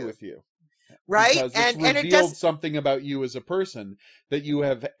with be you. with you. Right? Because it's And it revealed does, something about you as a person, that you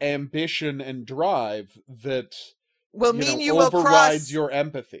have ambition and drive that, will you mean know, you will overrides cross, your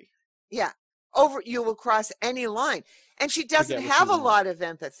empathy yeah, you will cross any line. And she to doesn't get what you have a want. lot of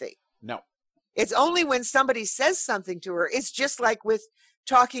empathy. No. It's only when somebody says something to her. It's just like with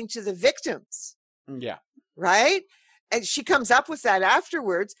talking to the victims, Yeah. right? And she comes up with that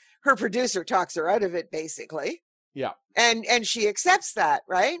afterwards. Her producer talks her out of it, basically. Yeah. And she accepts that,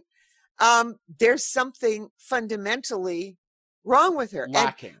 right? There's something fundamentally wrong with her.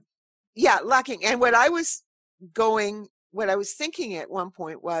 Lacking. Lacking. And what I was thinking at one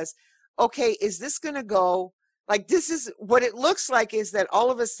point was, okay, is this going to go like, this is what it looks like, is that all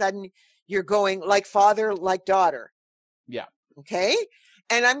of a sudden you're going like father, like daughter. Yeah. Okay.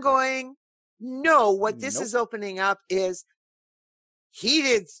 And I'm going, no, what this Nope. is opening up is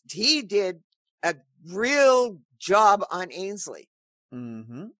he did a real job on Ainsley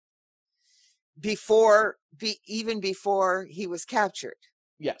Mm-hmm. even before he was captured.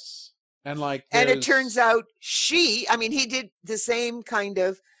 Yes. And like, And it turns out he did the same kind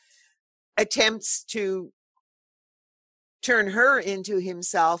of attempts to turn her into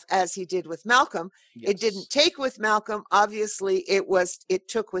himself as he did with Malcolm. yes. It didn't take with Malcolm. Obviously, it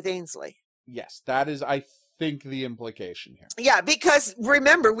took with Ainsley. Yes, that is, I think, the implication here. Yeah, because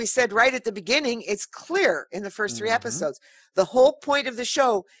remember, we said right at the beginning, it's clear in the first 3 Mhm. episodes. The whole point of the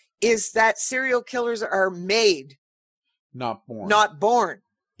show is that serial killers are made, Not born. not born.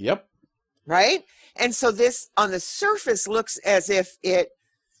 Yep. Right? And so this, on the surface, looks as if it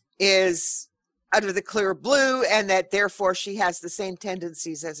is out of the clear blue, and that therefore she has the same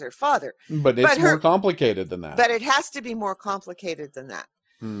tendencies as her father. But it's more complicated than that. But it has to be more complicated than that.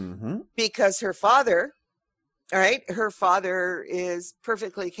 Mm-hmm. Because her father, all right, her father is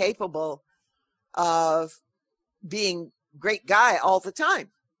perfectly capable of being great guy all the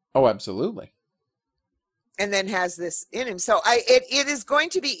time. Oh, absolutely. And then has this in him. So it is going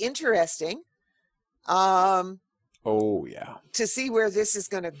to be interesting oh yeah, to see where this is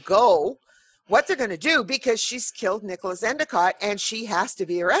going to go, what they're going to do, because she's killed Nicholas Endicott and she has to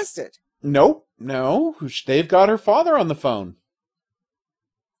be arrested. No, they've got her father on the phone.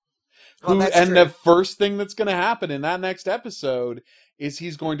 Well, that's and true. the first thing that's going to happen in that next episode is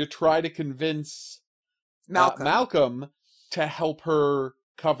he's going to try to convince Malcolm to help her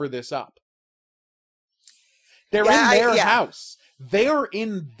cover this up. They're in their house. They're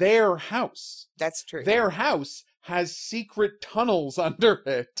in their house. That's true. Their house has secret tunnels under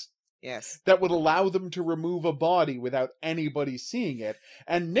it. Yes. That would allow them to remove a body without anybody seeing it.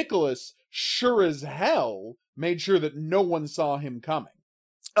 And Nicholas, sure as hell, made sure that no one saw him coming.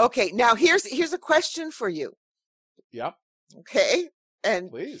 Okay, now here's a question for you. Yep. Okay.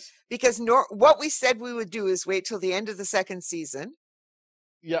 And please. Because what we said we would do is wait till the end of the second season.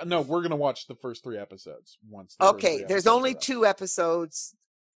 Yeah, no, we're going to watch the first 3 episodes once. Okay, there's only 2 episodes.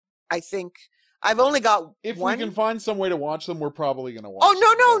 I think I've only got if one. We can find some way to watch them, we're probably going to watch them.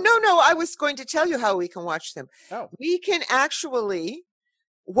 No. I was going to tell you how we can watch them. Oh. We can actually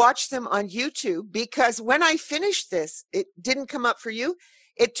watch them on YouTube, because when I finished this, it didn't come up for you.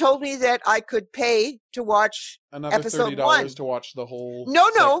 It told me that I could pay to watch another episode $30 1 to watch the whole.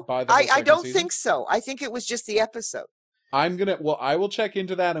 No, I don't season? think so. I think it was just the episode. I will check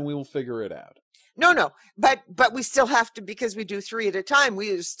into that and we will figure it out. No, but we still have to, because we do 3 at a time.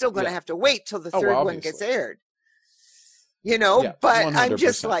 We are still going to have to wait till the third one gets aired. You know, but 100%.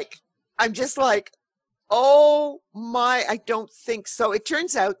 I'm just like, oh my, I don't think so. It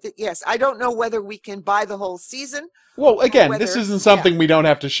turns out that, yes, I don't know whether we can buy the whole season. Well, again, this isn't something we don't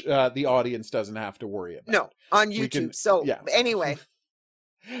have to, the audience doesn't have to worry about. No, on YouTube. Anyway.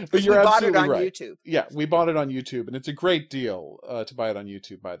 But you're absolutely right. We bought it on YouTube. Yeah, we bought it on YouTube, and it's a great deal to buy it on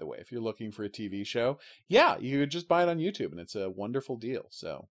YouTube, by the way. If you're looking for a TV show, you would just buy it on YouTube, and it's a wonderful deal.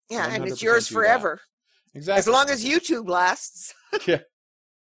 So yeah, and it's yours forever. Exactly. As long as YouTube lasts. Yeah.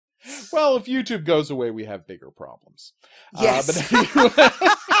 Well, if YouTube goes away, we have bigger problems. Yes. But anyway,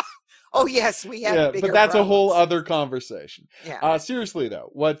 Oh, yes, we have bigger but that's problems. a whole other conversation. Yeah. Seriously, though,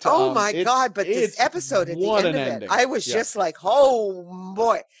 what? Oh, my God, but this it's episode at the what end an of it, ending. I was just like, oh,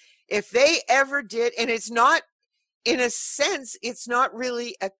 boy. If they ever did, and it's not, in a sense, it's not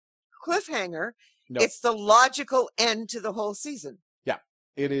really a cliffhanger. No. It's the logical end to the whole season. Yeah,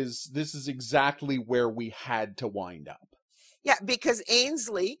 it is. This is exactly where we had to wind up. Yeah, because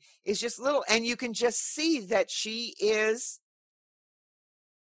Ainsley is just little, and you can just see that she is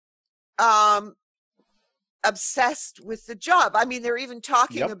obsessed with the job. I mean, they're even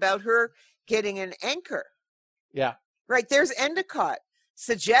talking about her getting an anchor. Yeah. Right, there's Endicott.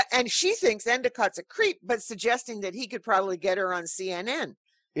 And she thinks Endicott's a creep, but suggesting that he could probably get her on CNN.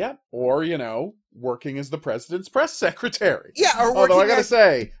 Yeah, or, working as the president's press secretary. Yeah, or although I working gotta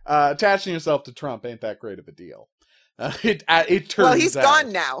say, attaching yourself to Trump ain't that great of a deal. It turns Well, he's out.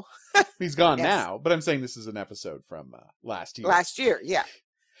 gone now. He's gone Yes. now, but I'm saying this is an episode from last year. Last year, yeah.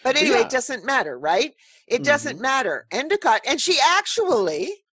 But anyway, yeah. It doesn't matter, right? It doesn't matter. Endicott, and she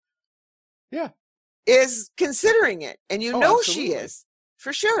actually is considering it. And you know absolutely. she is,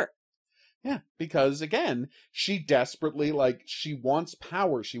 for sure. Yeah, because again, she desperately, she wants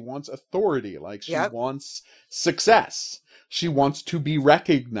power, she wants authority, she wants success, she wants to be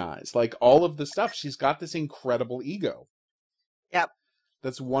recognized, all of the stuff. She's got this incredible ego. Yep.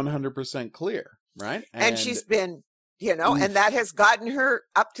 That's 100% clear, right? And she's been, and that has gotten her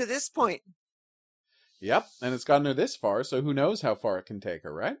up to this point. Yep, and it's gotten her this far, so who knows how far it can take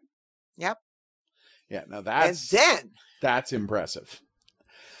her, right? Yep. Yeah, now that's impressive.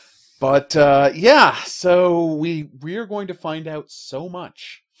 But so we're going to find out so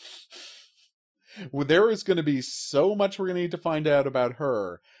much. There is going to be so much we're going to need to find out about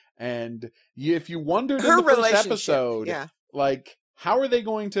her. And if you wondered in the first episode, how are they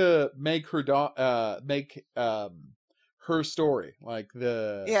going to make her her story,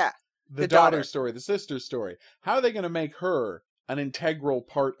 the daughter's story, the sister's story? How are they going to make her an integral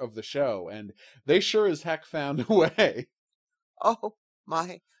part of the show? And they sure as heck found a way. Oh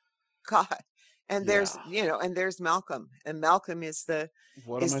my God. And there's, and there's Malcolm. And Malcolm is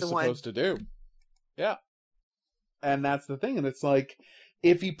what am I supposed to do? Yeah. And that's the thing. And it's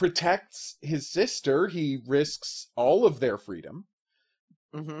if he protects his sister, he risks all of their freedom.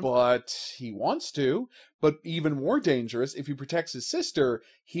 Mm-hmm. But he wants to. But even more dangerous, if he protects his sister,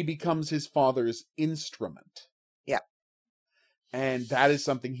 he becomes his father's instrument. Yeah. And that is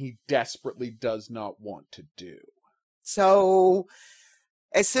something he desperately does not want to do. So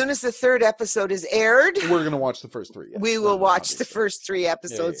as soon as the third episode is aired, we're going to watch the first three. Yes. We will watch the first 3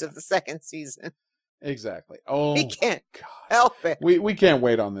 episodes of the second season. Exactly. Oh, we can't help it. We can't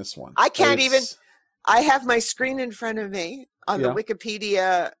wait on this one. I can't even. I have my screen in front of me on the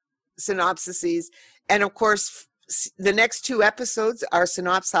Wikipedia synopsises, and of course, the next 2 episodes are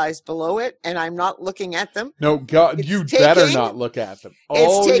synopsized below it, and I'm not looking at them. No, God, you better not look at them.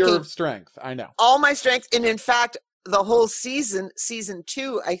 All your strength. I know. All my strength, and in fact, the whole season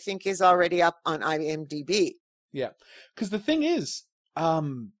 2, I think, is already up on IMDb. Yeah, because the thing is,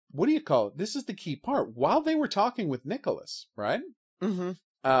 what do you call it? This is the key part. While they were talking with Nicholas, right? Mm-hmm.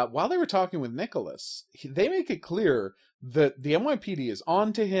 While they were talking with Nicholas, they make it clear that the NYPD is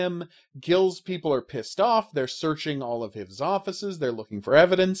on to him. Gill's people are pissed off. They're searching all of his offices. They're looking for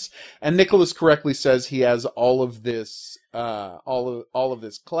evidence. And Nicholas correctly says he has all of this, all of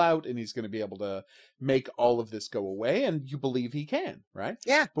this clout, and he's going to be able to make all of this go away. And you believe he can, right?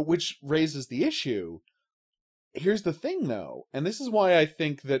 Yeah. But which raises the issue. Here's the thing, though, and this is why I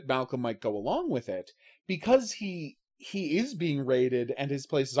think that Malcolm might go along with it, because he is being raided and his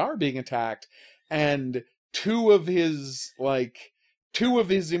places are being attacked, and two of his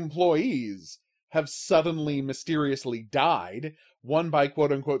employees have suddenly mysteriously died, one by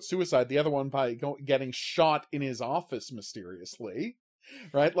quote-unquote suicide, the other one by getting shot in his office mysteriously,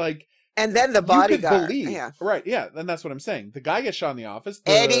 right? And then the bodyguard. Right, yeah, and that's what I'm saying. The guy gets shot in the office.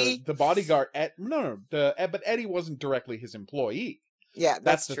 Eddie. The bodyguard. But Eddie wasn't directly his employee. Yeah,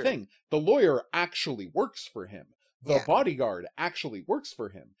 that's the true. thing. The lawyer actually works for him. The bodyguard actually works for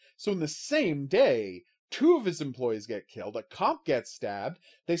him. So in the same day, 2 of his employees get killed. A cop gets stabbed.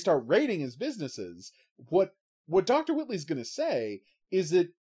 They start raiding his businesses. What Dr. Whitley's going to say is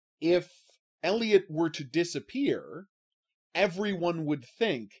that if Elliot were to disappear, everyone would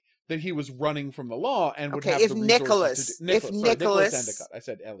think that he was running from the law and would have the resources Nicholas Endicott. I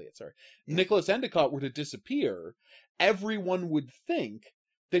said Elliot, sorry. Yeah. Nicholas Endicott were to disappear, everyone would think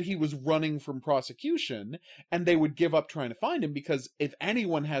that he was running from prosecution, and they would give up trying to find him, because if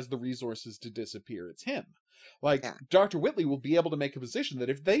anyone has the resources to disappear, it's him. Like, Yeah. Dr. Whitley will be able to make a position that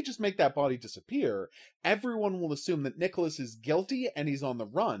if they just make that body disappear, everyone will assume that Nicholas is guilty and he's on the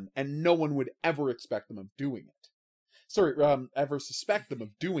run, and no one would ever expect them of doing it. Sorry, ever suspect them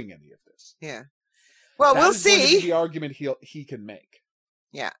of doing any of this. Yeah. Well, That we'll is going to see. be the argument he can make.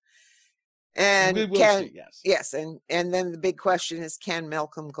 Yeah. And we will see, yes. Yes, and then the big question is, can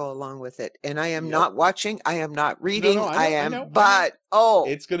Malcolm go along with it? And I am Yep. not watching, I am not reading, I know. but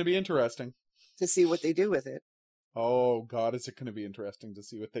It's going to be interesting. to see what they do with it. Oh God, is it going to be interesting to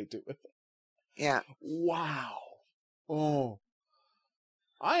see what they do with it? Yeah. Wow. Oh,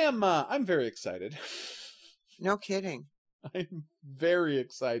 I'm very excited. No kidding. I'm very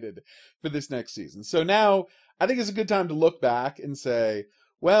excited for this next season. So now I think it's a good time to look back and say,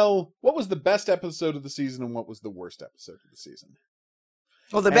 well, what was the best episode of the season and what was the worst episode of the season?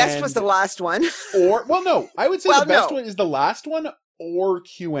 Well, the best was the last one. Or, well, no, I would say Well, the best no. one is the last one or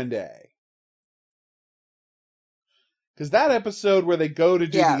Q&A. Because that episode where they go to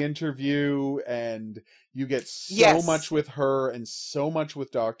do the interview and you get so much with her and so much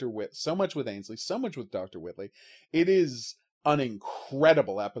with so much with Ainsley, so much with Dr. Whitley. It is an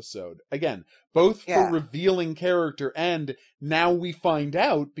incredible episode. Again, both for revealing character, and now we find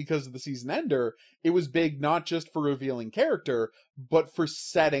out, because of the season ender, it was big not just for revealing character, but for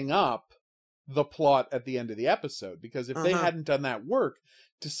setting up the plot at the end of the episode. Because if they hadn't done that work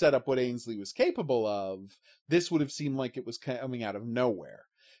to set up what Ainsley was capable of, this would have seemed like it was coming out of nowhere.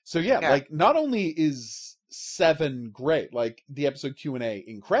 So like, not only is 7 great, like the episode Q&A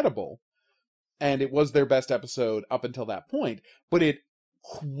incredible, and it was their best episode up until that point, but it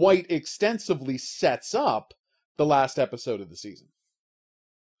quite extensively sets up the last episode of the season.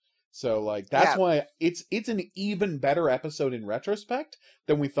 So like, that's why it's an even better episode in retrospect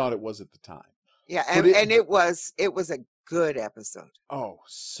than we thought it was at the time. Yeah, and it was a good episode. Oh,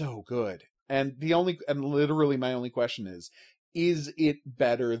 so good. And literally my only question is it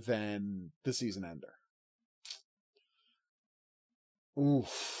better than the season ender?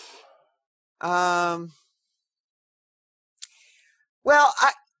 Oof. Well,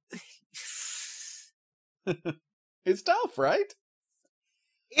 it's tough, right?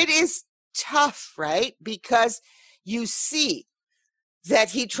 It is tough, right? Because you see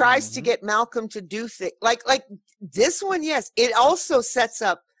that he tries to get Malcolm to do things like this one. Yes, it also sets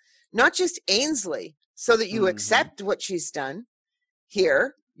up not just Ainsley, so that you accept what she's done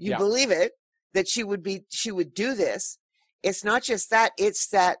here. You believe it, that she would do this. It's not just that, it's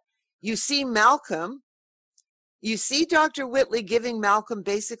that you see Malcolm, you see Dr. Whitley giving Malcolm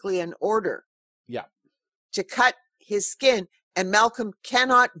basically an order to cut his skin, and Malcolm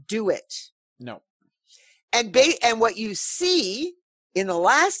cannot do it. No. And what you see in the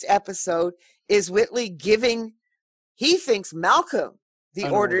last episode is Whitley giving, he thinks, Malcolm the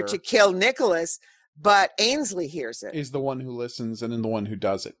order to kill Nicholas, but Ainsley hears it. Is the one who listens and then the one who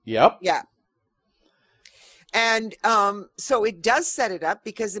does it. Yep. Yeah. And so it does set it up,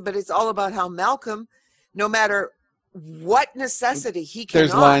 but it's all about how Malcolm, no matter what necessity, he cannot.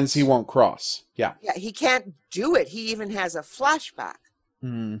 There's lines he won't cross. Yeah. Yeah, he can't do it. He even has a flashback.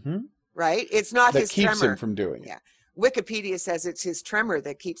 Mm-hmm. Right? It's not his tremor. That keeps him from doing it. Yeah. Wikipedia says it's his tremor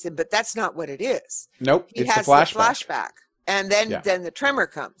that keeps him, but that's not what it is. Nope. He has the flashback. And then the tremor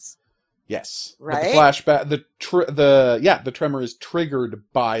comes. Yes. Right. But the flashback, the tremor is triggered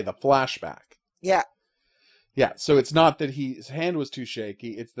by the flashback. Yeah. Yeah. So it's not that his hand was too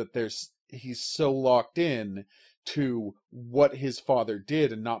shaky. It's that he's so locked in to what his father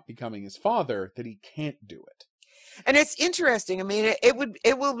did and not becoming his father that he can't do it. And it's interesting. I mean,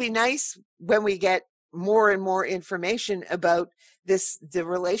 it will be nice when we get more and more information about the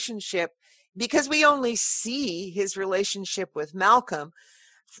relationship, because we only see his relationship with Malcolm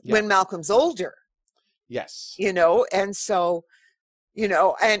when Malcolm's older. Yes. And so,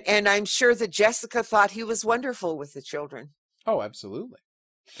 and I'm sure that Jessica thought he was wonderful with the children. Oh, absolutely.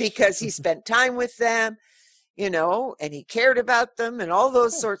 Because he spent time with them, and he cared about them and all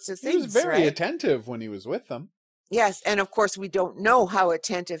those sorts of things. He was very attentive when he was with them. Yes. And of course, we don't know how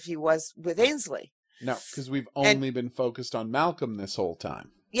attentive he was with Ainsley. No, because we've only been focused on Malcolm this whole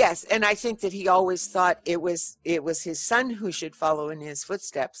time. Yes, and I think that he always thought it was his son who should follow in his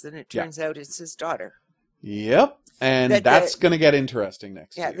footsteps, and it turns out it's his daughter. Yep, and that's going to get interesting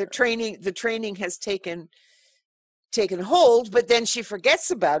next year. Yeah, the training has taken hold, but then she forgets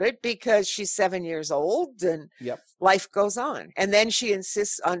about it because she's 7 years old, and life goes on. And then she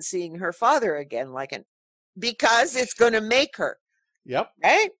insists on seeing her father again, because it's going to make her. Yep.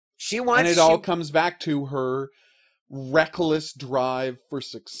 Right? She wants. And it all comes back to her reckless drive for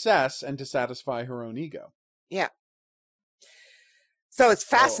success and to satisfy her own ego. Yeah. So it's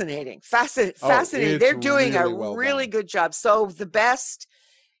fascinating. Fascinating. They're doing really a well really done. good job. So the best,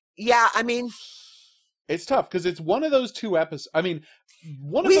 yeah, I mean, It's tough because it's one of those two episodes. I mean,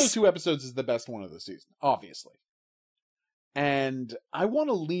 one of We those s- two episodes is the best one of the season, obviously. And I want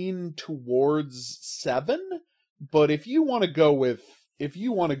to lean towards 7, but if you want to go with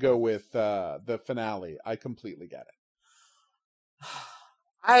the finale, I completely get it.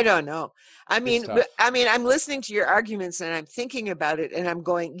 I don't know. It's tough. I'm listening to your arguments and I'm thinking about it and I'm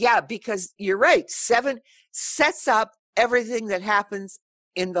going, yeah, because you're right. 7 sets up everything that happens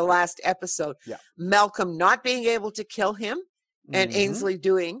in the last episode. Yeah. Malcolm not being able to kill him and Mhm. Ainsley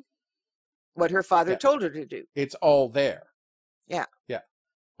doing what her father Yeah. told her to do. It's all there. Yeah. Yeah.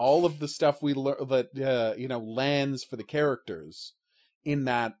 All of the stuff we learn that lands for the characters in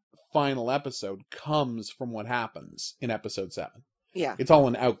that final episode comes from what happens in episode 7. Yeah. It's all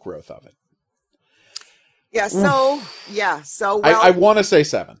an outgrowth of it. Yeah. So, I want to say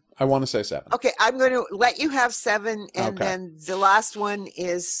 7. Okay, I'm going to let you have 7, and Okay. then the last one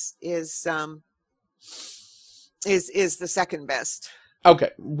is the second best.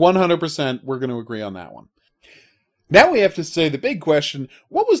 Okay, 100%. We're going to agree on that one. Now we have to say the big question: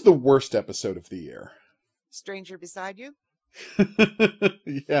 what was the worst episode of the year? Stranger Beside You.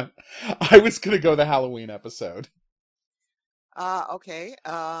 Yeah, I was going to go the Halloween episode. Okay.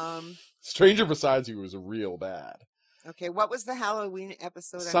 Stranger Besides You was real bad. Okay. What was the Halloween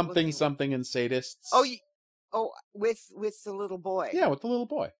episode? Something and Sadists. With the little boy. Yeah, with the little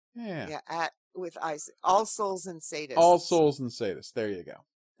boy. Yeah. With Isaac. All Souls and Sadists. All Souls and Sadists. There you go.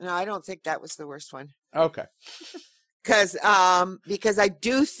 No, I don't think that was the worst one. Okay. Because I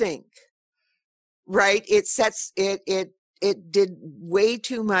do think, right, it did way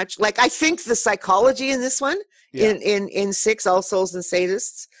too much. Like, I think the psychology in this one, Yeah. in 6, All Souls and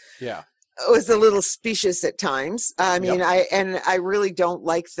Sadists, Yeah. was a little specious at times. I mean, Yep. I really don't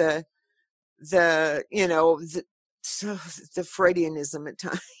like the Freudianism at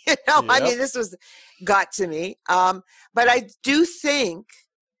times. I Yep. mean, this got to me. But I do think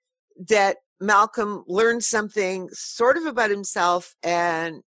that Malcolm learned something sort of about himself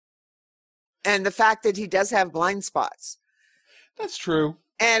and the fact that he does have blind spots. That's true.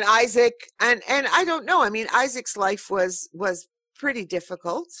 And Isaac, and I don't know. I mean, Isaac's life was pretty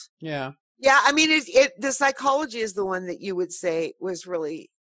difficult. Yeah. Yeah, I mean, the psychology is the one that you would say was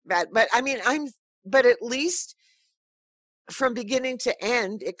really bad. But I mean, but at least from beginning to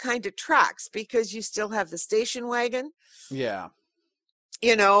end, it kind of tracks because you still have the station wagon. Yeah.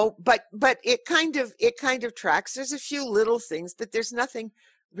 But it kind of tracks. There's a few little things, but there's nothing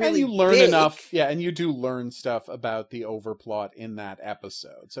really. And you learn big. enough. Yeah, and you do learn stuff about the overplot in that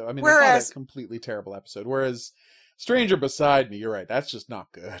episode. So I mean, Whereas- it's not a completely terrible episode. Whereas Stranger Beside Me, you're right. That's just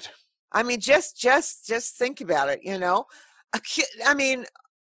not good. I mean, just think about it. A kid. I mean,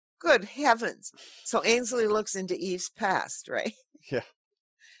 good heavens! So Ainsley looks into Eve's past, right? Yeah.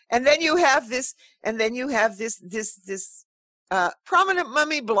 And then you have this. Prominent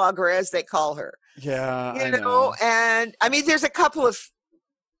mummy blogger, as they call her. Yeah, I know. And I mean, there's a couple of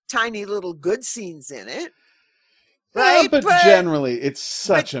tiny little good scenes in it, Yeah, right? but generally, it's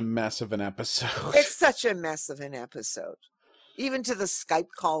such a mess of an episode. It's such a mess of an episode, even to the Skype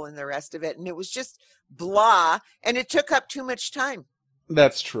call and the rest of it. And it was just blah, and it took up too much time.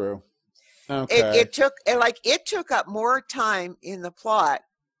 That's true. Okay. It took up more time in the plot.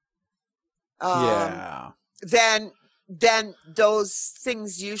 Yeah. Than those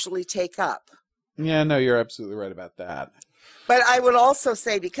things usually take up. Yeah, no, you're absolutely right about that. But I would also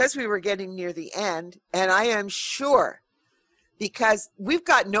say, because we were getting near the end, and I am sure, because we've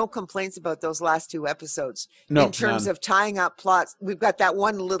got no complaints about those last 2 episodes in terms of tying up plots. We've got that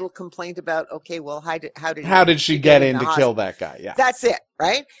one little complaint about, okay, well, how did she get in to kill that guy? Yeah, that's it,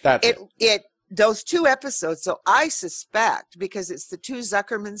 right? that's it. Those 2 episodes. So I suspect, because it's the 2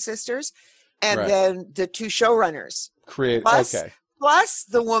 Zuckerman sisters, and Right. then the 2 showrunners. Okay. Plus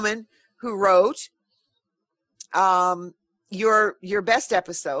the woman who wrote your best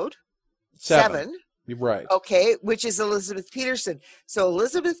episode, 7. You're right. Okay, which is Elizabeth Peterson. So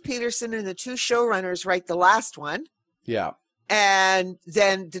Elizabeth Peterson and the 2 showrunners write the last one, Yeah. and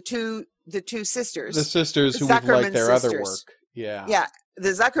then the two sisters, The sisters who Zuckerman would like their other sisters. work. Yeah. Yeah, the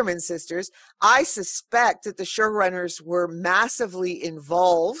Zuckerman sisters. I suspect that the showrunners were massively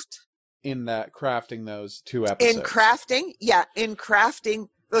involved In that crafting those 2 episodes. in crafting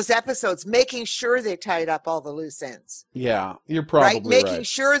those episodes, making sure they tied up all the loose ends. Yeah, you're probably Making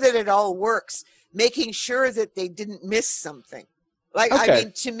sure that it all works, making sure that they didn't miss something. Like, I Okay.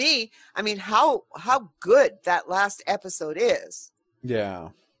 mean, to me, I mean, how good that last episode is, Yeah.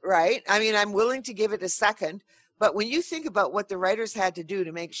 right? I mean, I'm willing to give it a second, but when you think about what the writers had to do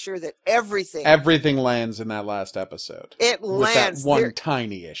to make sure that Everything lands in that last episode. it With that lands one there.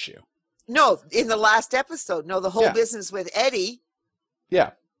 tiny issue. No, in the last episode. No, the whole Yeah. business with Eddie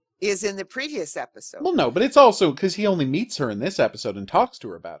Yeah. is in the previous episode. Well, no, but it's also because he only meets her in this episode and talks to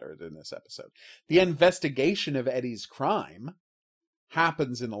her about her in this episode. The investigation of Eddie's crime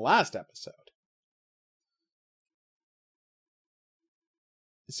happens in the last episode.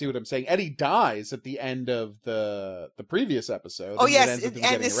 You see what I'm saying? Eddie dies at the end of the previous episode. Oh, and yes, ends up him and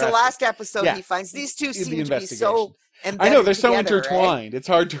getting it's the arrested. last episode Yeah. he finds. These two In the seem to be investigation. so I embedded know, they're so together, right? intertwined. It's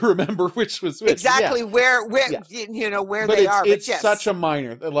hard to remember which was which. Exactly Yeah. where Yeah. you know where But they are. it's But yes, such a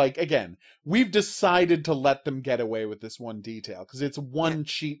minor, like, again, we've decided to let them get away with this one detail because it's one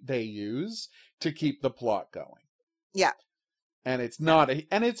cheat they use to keep the plot going. Yeah. And it's not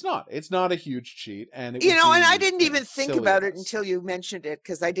a huge cheat. And it you would know, and I be, didn't even think silly about of it us. until you mentioned it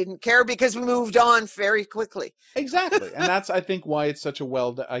because I didn't care because we moved on very quickly. Exactly. And that's, I think, why it's such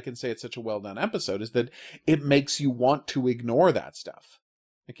a I can say it's such a well done episode, is that it makes you want to ignore that stuff.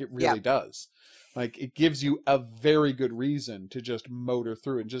 Like, it really does. Like, it gives you a very good reason to just motor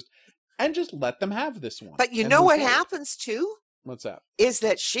through and just let them have this one. But you and know move what forward. happens too What's that? is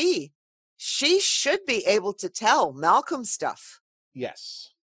that she should be able to tell Malcolm stuff.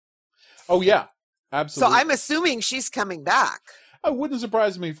 Yes. Oh, yeah. Absolutely. So I'm assuming she's coming back. It wouldn't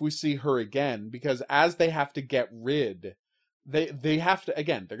surprise me if we see her again, because as they have to get rid, they have to,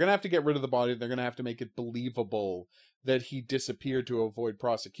 again, they're going to have to get rid of the body. They're going to have to make it believable that he disappeared to avoid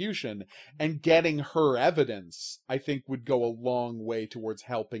prosecution, and getting her evidence, I think, would go a long way towards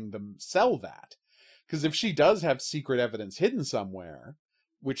helping them sell that. Because if she does have secret evidence hidden somewhere,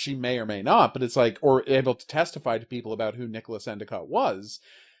 which she may or may not, but it's like, or able to testify to people about who Nicholas Endicott was,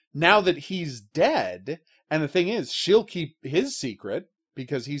 now that he's dead, and the thing is, she'll keep his secret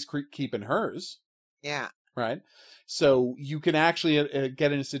because he's keeping hers. Yeah. Right? So you can actually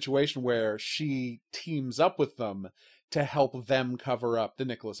get in a situation where she teams up with them to help them cover up the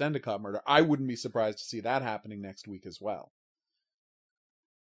Nicholas Endicott murder. I wouldn't be surprised to see that happening next week as well.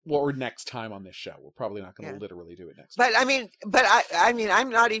 Well, or next time on this show. We're probably not going to literally do it next week. But I mean, I'm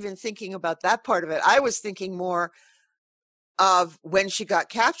not even thinking about that part of it. I was thinking more of when she got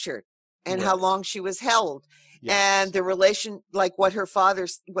captured and how long she was held. Yes. And the relation, like what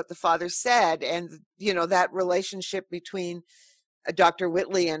the father said, and you know, that relationship between Dr.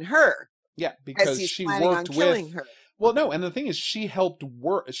 Whitley and her. Yeah, because she worked with her. Well, no, and the thing is, she helped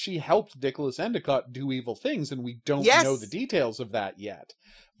Nicholas Endicott do evil things, and we don't know the details of that yet.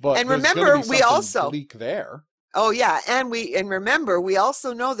 But and remember, we also bleak there. Oh yeah, and remember, we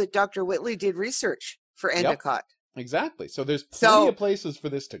also know that Dr. Whitley did research for Endicott. Yep, exactly. So there's plenty of places for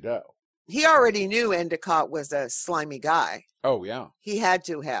this to go. He already knew Endicott was a slimy guy. Oh, yeah. He had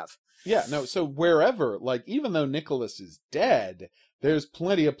to have. Yeah, no, so wherever, like, even though Nicholas is dead, there's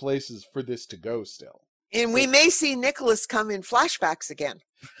plenty of places for this to go still. And we may see Nicholas come in flashbacks again.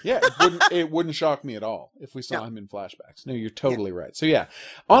 Yeah, it wouldn't shock me at all if we saw him in flashbacks. No, you're totally right. So yeah,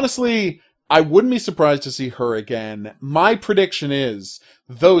 honestly, I wouldn't be surprised to see her again. My prediction is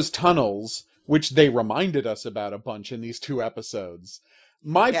those tunnels, which they reminded us about a bunch in these 2 episodes,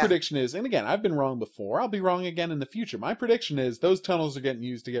 my prediction is, and again, I've been wrong before, I'll be wrong again in the future. My prediction is those tunnels are getting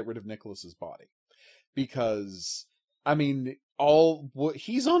used to get rid of Nicholas's body. Because, I mean,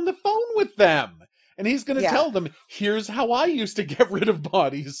 he's on the phone with them. And he's going to tell them, here's how I used to get rid of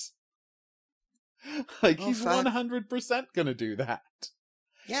bodies. Like, he's 100% going to do that.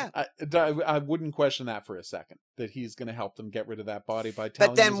 Yeah. I wouldn't question that for a second, that he's going to help them get rid of that body by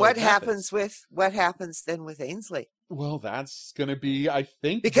telling them. But then what happens then with Ainsley? Well, that's going to be, I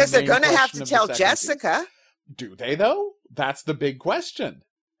think, because they're going to have to tell Jessica. Do they, though? That's the big question.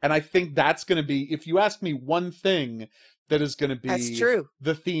 And I think that's going to be, if you ask me one thing that is going to be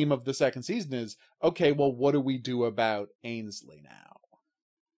the theme of the second season is, okay, well, what do we do about Ainsley now?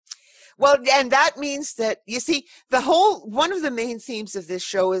 Well, and that means that, you see, one of the main themes of this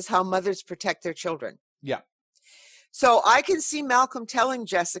show is how mothers protect their children. Yeah. So I can see Malcolm telling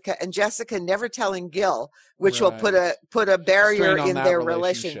Jessica and Jessica never telling Gil, which will put a barrier in their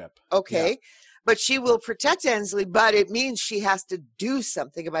relationship. Okay. Yeah. But she will protect Ainsley, but it means she has to do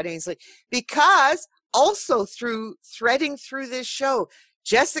something about Ainsley, because also threading through this show,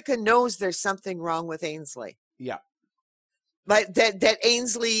 Jessica knows there's something wrong with Ainsley. Yeah. Like that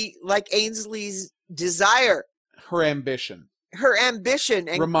Ainsley's desire. Her ambition.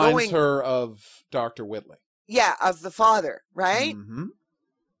 And reminds her of Dr. Whitley. Yeah, of the father, right? Mm-hmm.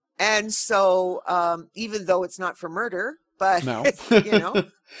 And so, even though it's not for murder, but No. you know,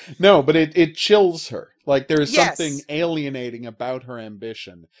 No, but it chills her. Like there's something yes, alienating about her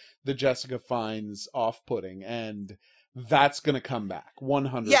ambition that Jessica finds off-putting, and that's going to come back.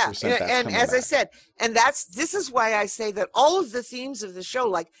 100% yeah, that's and coming as I back. said, and this is why I say that all of the themes of the show,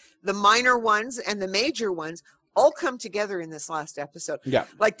 like the minor ones and the major ones, all come together in this last episode. Yeah.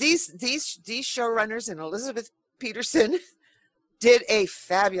 Like these showrunners and Elizabeth Peterson did a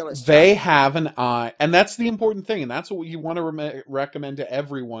fabulous job. They have an eye, and that's the important thing, and that's what you want to recommend to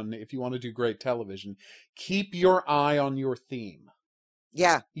everyone if you want to do great television. Keep your eye on your theme.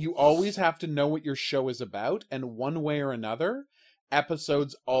 Yeah. You always have to know what your show is about, and one way or another,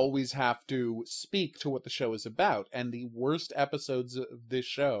 episodes always have to speak to what the show is about. And the worst episodes of this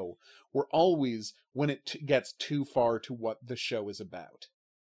show were always when it gets too far to what the show is about.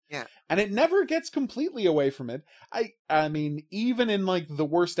 Yeah. And it never gets completely away from it. I mean, even in like the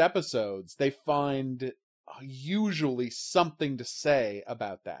worst episodes, they find usually something to say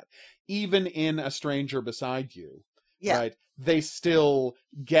about that. Even in A Stranger Beside You, Yeah. right? They still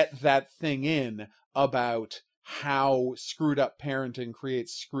get that thing in about how screwed up parenting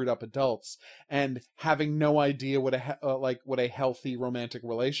creates screwed up adults, and having no idea what a healthy romantic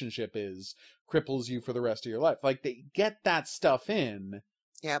relationship is cripples you for the rest of your life. Like they get that stuff in.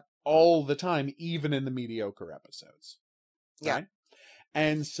 Yep. All the time, even in the mediocre episodes. Yeah. Right?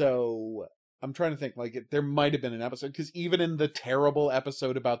 And so I'm trying to think, like, there might have been an episode, because even in the terrible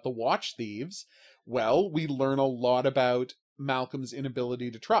episode about the watch thieves, well, we learn a lot about Malcolm's inability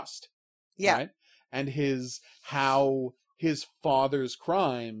to trust. Yeah. Right? And how his father's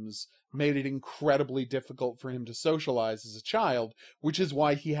crimes made it incredibly difficult for him to socialize as a child, which is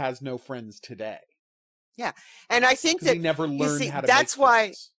why he has no friends today. Yeah. And I think that he never learned how to that's make why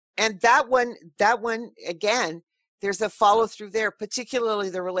friends. And that one again, there's a follow through there, particularly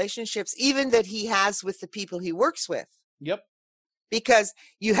the relationships even that he has with the people he works with. Yep. Because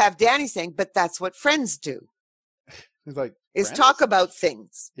you have Danny saying, but that's what friends do. He's like, is friends? Talk about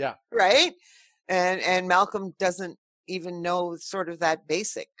things. Yeah. Right? And Malcolm doesn't even know sort of that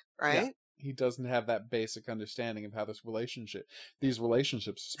basic, right? Yeah. He doesn't have that basic understanding of how these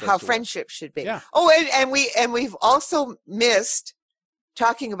relationships are how supposed to friendship should be. Yeah. Oh, and we've also missed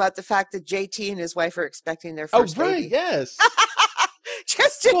talking about the fact that JT and his wife are expecting their first baby. Oh, right, baby. Yes.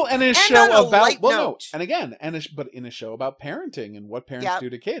 Just to, and a show about but in a show about parenting and what parents do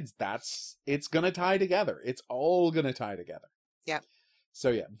to kids, it's gonna tie together. It's all gonna tie together. Yeah. So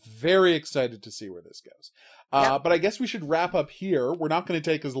yeah, very excited to see where this goes. But I guess we should wrap up here. We're not going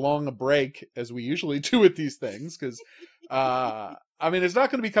to take as long a break as we usually do with these things, because I mean, it's not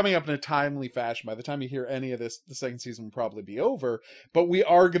going to be coming up in a timely fashion. By the time you hear any of this, the second season will probably be over. But we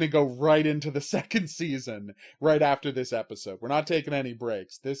are going to go right into the second season right after this episode. We're not taking any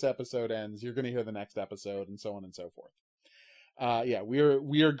breaks. This episode ends. You're going to hear the next episode, and so on and so forth.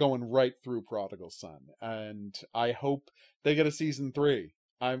 We are going right through Prodigal Son, and I hope they get a season 3.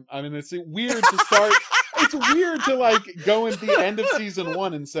 I mean, it's weird to start. It's weird to like go at the end of season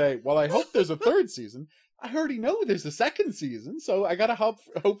 1 and say, well, I hope there's a third season. I already know there's a second season, so I gotta hope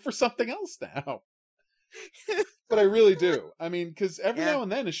for something else now. But I really do. I mean, because every now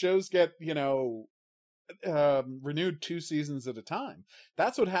and then the shows get, renewed 2 seasons at a time.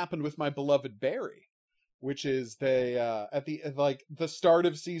 That's what happened with my beloved Barry, which is they at the start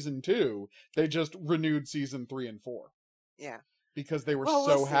of season 2, they just renewed season 3 and 4. Yeah. Because they were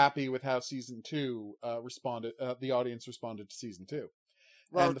so happy with how season 2 responded. The audience responded to season 2.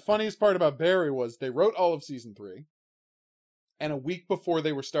 Well, and the funniest part about Barry was they wrote all of season 3, and a week before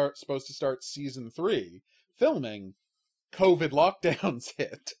they were supposed to start season 3 filming, COVID lockdowns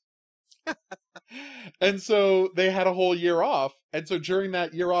hit. And so they had a whole year off. And so during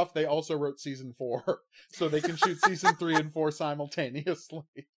that year off, they also wrote season 4 so they can shoot season 3 and 4 simultaneously.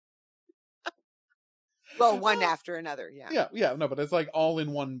 Well, one after another, yeah. Yeah, no, but it's like all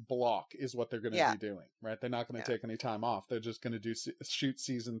in one block is what they're going to be doing, right? They're not going to take any time off. They're just going to shoot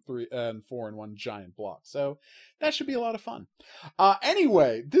season 3 and 4 in one giant block. So that should be a lot of fun.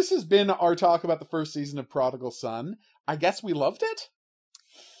 Anyway, this has been our talk about the first season of Prodigal Son. I guess we loved it.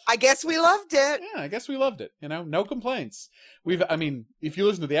 I guess we loved it. Yeah, I guess we loved it. No complaints. If you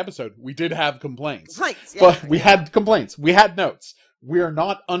listen to the episode, we did have complaints. But we had complaints. We had notes. We are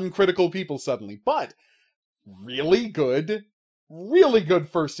not uncritical people suddenly, but really good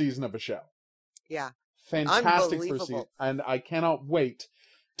first season of a show. Yeah. Fantastic first season. And I cannot wait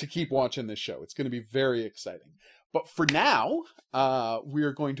to keep watching this show. It's going to be very exciting. But for now, we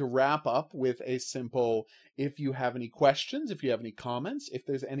are going to wrap up with a simple, if you have any questions, if you have any comments, if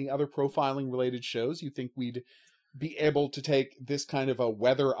there's any other profiling related shows you think we'd be able to take this kind of a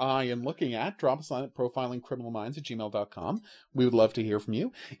weather eye and looking at, drop us on at profilingcriminalminds@gmail.com. We would love to hear from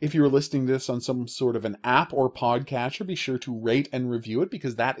you. If you are listening to this on some sort of an app or podcatcher, be sure to rate and review it,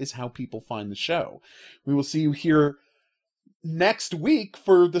 because that is how people find the show. We will see you here next week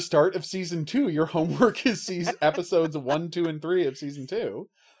for the start of season 2. Your homework is episodes 1, 2, and 3 of season 2.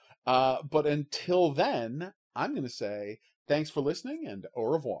 But until then, I'm going to say thanks for listening and au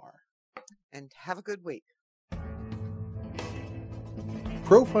revoir. And have a good week.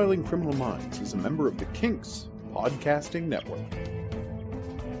 Profiling Criminal Minds is a member of the Kinks Podcasting Network.